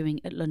she was doing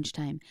at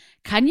lunchtime.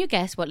 Can you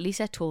guess what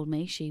Lisa told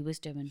me she was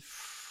doing?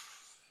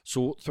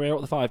 So 3 out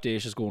of the 5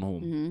 days she's going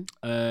home.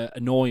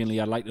 Annoyingly,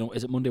 I'd like to know,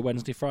 is it Monday,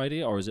 Wednesday,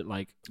 Friday, or is it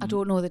like... I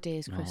don't know the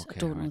days, Chris. Okay, I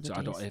don't know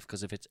the days.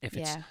 Because if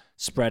it's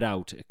spread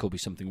out, it could be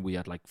something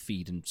weird like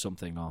feeding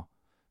something or,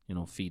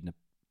 feeding a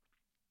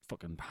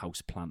fucking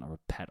house plant or a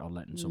pet or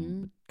letting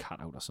some cat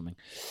out or something.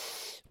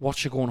 What's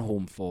she going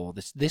home for?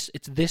 It's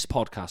this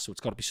podcast, so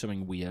it's got to be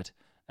something weird.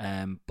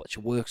 But she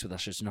works with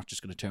us. She's not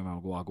just going to turn around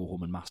and go, I'll go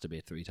home and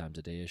masturbate 3 times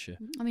a day, is she?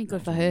 I mean,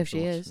 good for her if she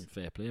is.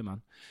 Fair play,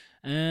 man.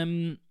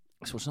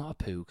 So it's not a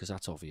poo, because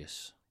that's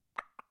obvious.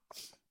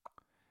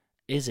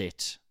 Is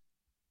it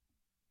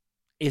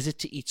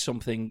to eat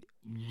something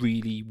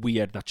really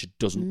weird that she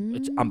doesn't...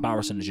 It's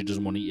embarrassing that she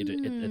doesn't want to eat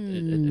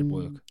it at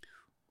work.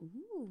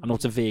 Ooh. I know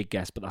it's a vague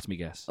guess, but that's my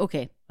guess.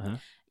 Okay.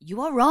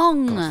 You are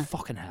wrong. God,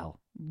 fucking hell.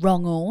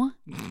 Wrong-o.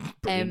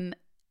 I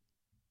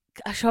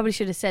probably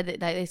should have said it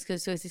like this,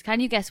 because so it says, can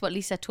you guess what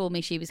Lisa told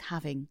me she was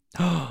having?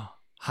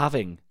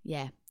 Having?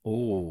 Yeah.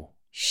 Oh.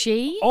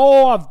 She?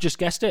 Oh, I've just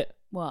guessed it.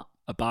 What?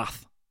 A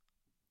bath.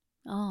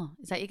 Oh,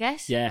 is that your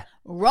guess? Yeah.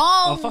 Wrong.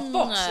 Oh, for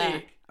fuck's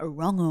sake.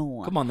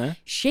 Wrong-o. Come on then.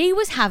 She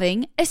was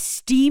having a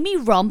steamy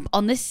romp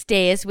on the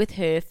stairs with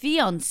her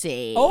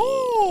fiancé.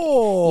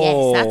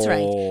 Oh. Yes, that's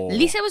right.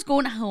 Lisa was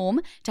going home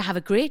to have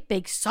a great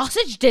big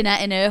sausage dinner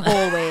in her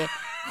hallway.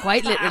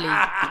 Quite literally.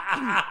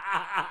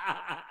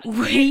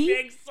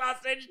 Big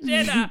sausage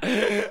dinner.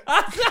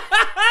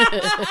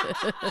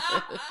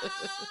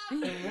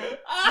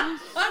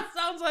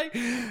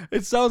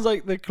 It sounds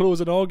like they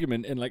close an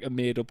argument in like a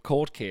made-up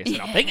court case.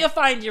 And I think you'll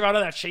find, Your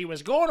Honour, that she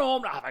was going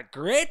home to have a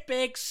great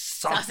big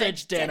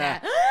sausage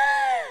dinner.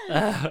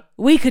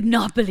 We could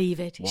not believe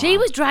it. Wow. She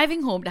was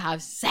driving home to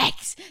have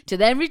sex, to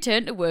then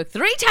return to work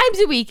 3 times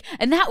a week,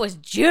 and that was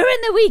during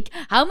the week.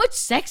 How much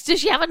sex does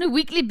she have on a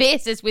weekly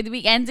basis, with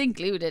weekends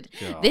included?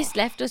 God. This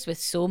left us with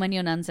so many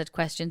unanswered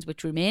questions,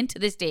 which remain to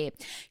this day.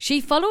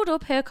 She followed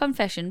up her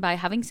confession by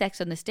having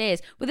sex on the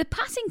stairs with a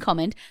passing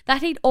comment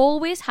that he'd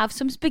always have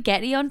some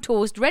spaghetti on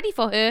toast ready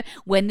for her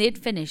when they'd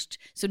finished.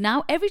 So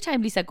now every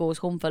time Lisa goes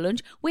home for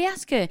lunch, we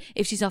ask her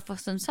if she's off for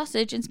some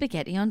sausage and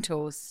spaghetti on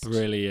toast.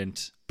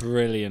 Brilliant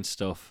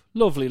stuff.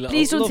 Lovely little...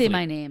 Please don't lovely. say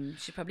my name.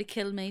 She'd probably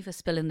kill me for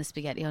spilling the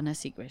spaghetti on her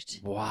secret.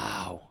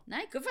 Wow. Nah,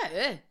 good for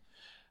her.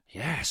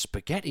 Yeah,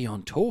 spaghetti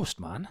on toast,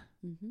 man.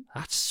 Mm-hmm.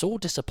 That's so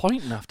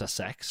disappointing after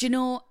sex. Do you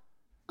know...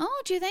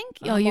 Oh, do you think?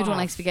 Oh, you don't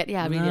like spaghetti?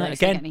 I really like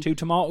again, spaghetti. too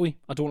tomatoey.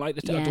 I don't like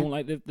the. Yeah. I don't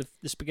like the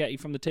spaghetti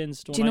from the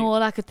tins. Do you know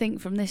all I could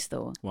think from this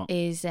though? What?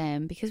 Is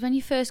because when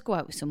you first go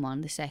out with someone,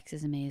 the sex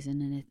is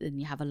amazing, and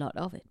you have a lot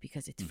of it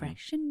because it's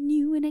fresh and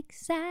new and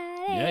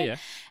exciting. Yeah.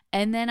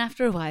 And then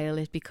after a while,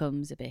 it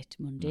becomes a bit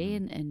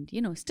mundane, and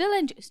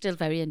still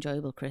very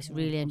enjoyable, Chris.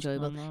 Really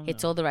enjoyable.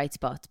 Hits all the right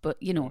spots, but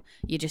you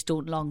just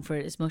don't long for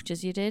it as much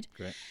as you did.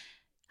 Great.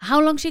 How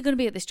long is she going to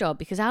be at this job?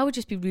 Because I would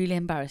just be really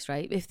embarrassed,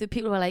 right? If the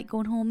people were like,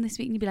 going home this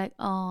week, and you'd be like,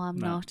 oh, I'm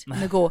not.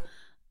 And they go,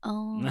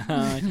 oh.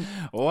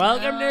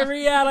 Welcome to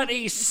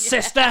reality,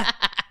 sister.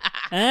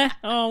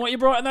 Oh, what you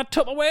brought in that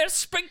Tupperware?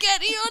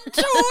 Spaghetti on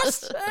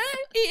toast.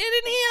 Eat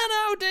it in here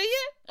now, do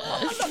you?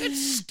 Oh, look,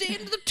 it's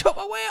stained the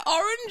Tupperware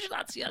orange.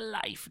 That's your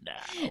life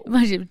now.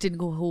 Imagine it didn't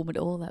go home at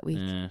all that week.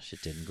 Yeah, she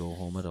didn't go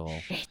home at all.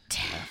 Shit.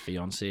 Her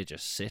fiancé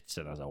just sits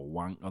and has a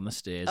wank on the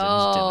stairs.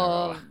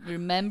 Oh, and dinner.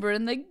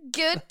 remembering the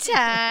good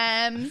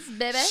times,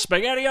 baby.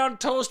 Spaghetti on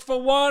toast for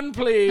one,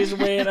 please,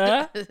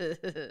 waiter.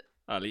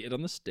 I'll eat it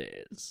on the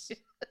stairs.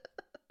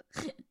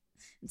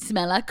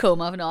 Smell like cum.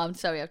 No, I'm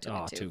sorry, I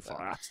took it too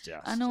far. That's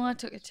just... I know I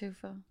took it too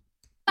far.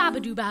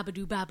 Babadoo,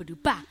 babadoo, babadoo,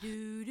 ba.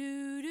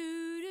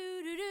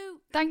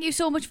 Thank you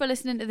so much for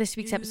listening to this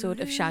week's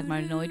episode of Shag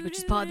Maranoid, which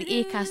is part of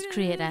the Acast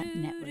Creator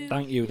Network.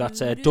 Thank you.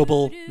 That's a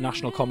double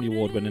National Comedy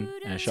Award winning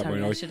Shag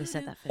Sorry, Maranoid. I should have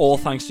said that first. All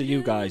thanks to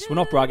you guys. We're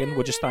not bragging.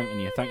 We're just thanking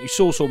you. Thank you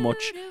so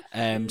much.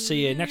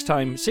 See you next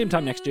time, same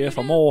time next year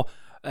for more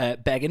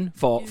begging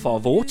for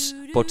votes,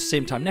 but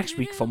same time next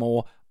week for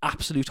more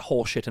absolute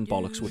horseshit and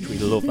bollocks, which we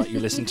love that you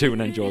listen to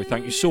and enjoy.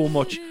 Thank you so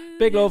much.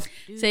 Big love.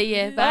 See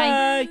ya.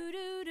 Bye.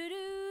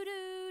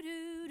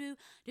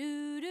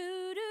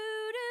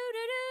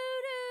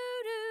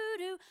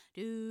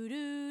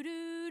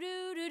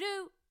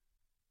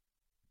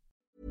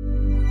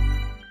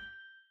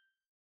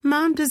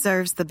 Mom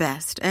deserves the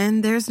best,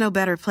 and there's no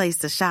better place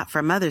to shop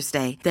for Mother's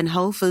Day than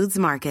Whole Foods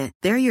Market.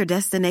 They're your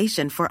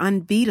destination for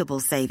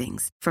unbeatable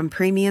savings, from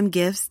premium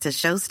gifts to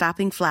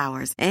show-stopping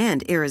flowers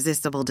and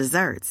irresistible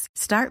desserts.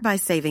 Start by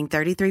saving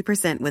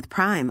 33% with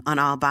Prime on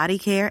all body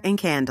care and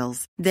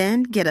candles.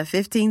 Then get a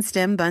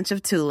 15-stem bunch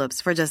of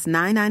tulips for just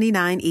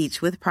 $9.99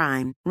 each with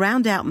Prime.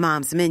 Round out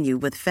Mom's menu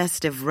with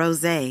festive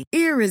rosé,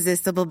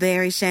 irresistible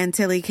berry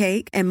chantilly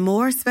cake, and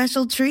more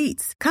special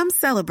treats. Come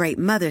celebrate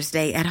Mother's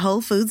Day at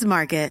Whole Foods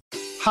Market.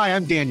 Hi,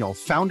 I'm Daniel,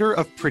 founder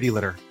of Pretty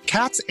Litter.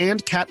 Cats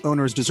and cat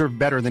owners deserve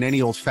better than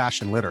any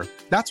old-fashioned litter.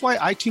 That's why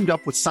I teamed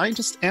up with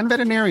scientists and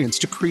veterinarians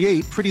to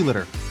create Pretty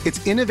Litter.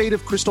 Its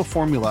innovative crystal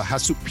formula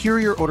has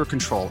superior odor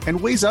control and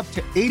weighs up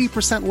to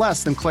 80%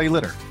 less than clay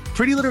litter.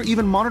 Pretty Litter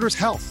even monitors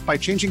health by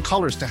changing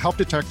colors to help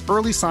detect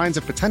early signs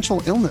of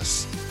potential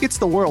illness. It's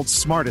the world's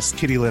smartest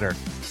kitty litter.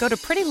 Go to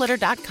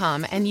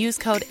prettylitter.com and use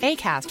code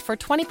ACAST for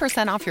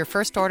 20% off your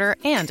first order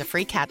and a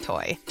free cat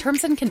toy.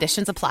 Terms and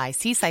conditions apply.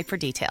 See site for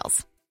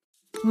details.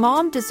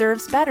 Mom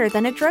deserves better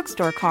than a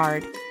drugstore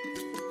card.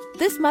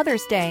 This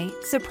Mother's Day,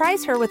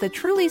 surprise her with a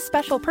truly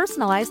special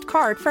personalized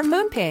card from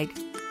Moonpig.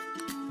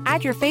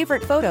 Add your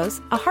favorite photos,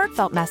 a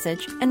heartfelt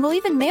message, and we'll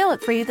even mail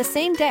it for you the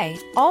same day,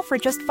 all for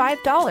just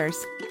 $5.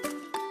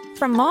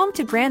 From mom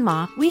to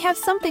grandma, we have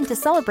something to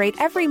celebrate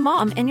every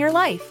mom in your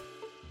life.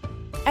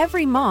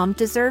 Every mom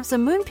deserves a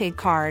Moonpig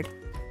card.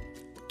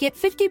 Get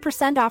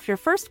 50% off your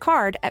first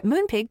card at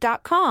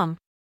moonpig.com.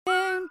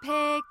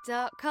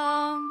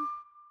 Moonpig.com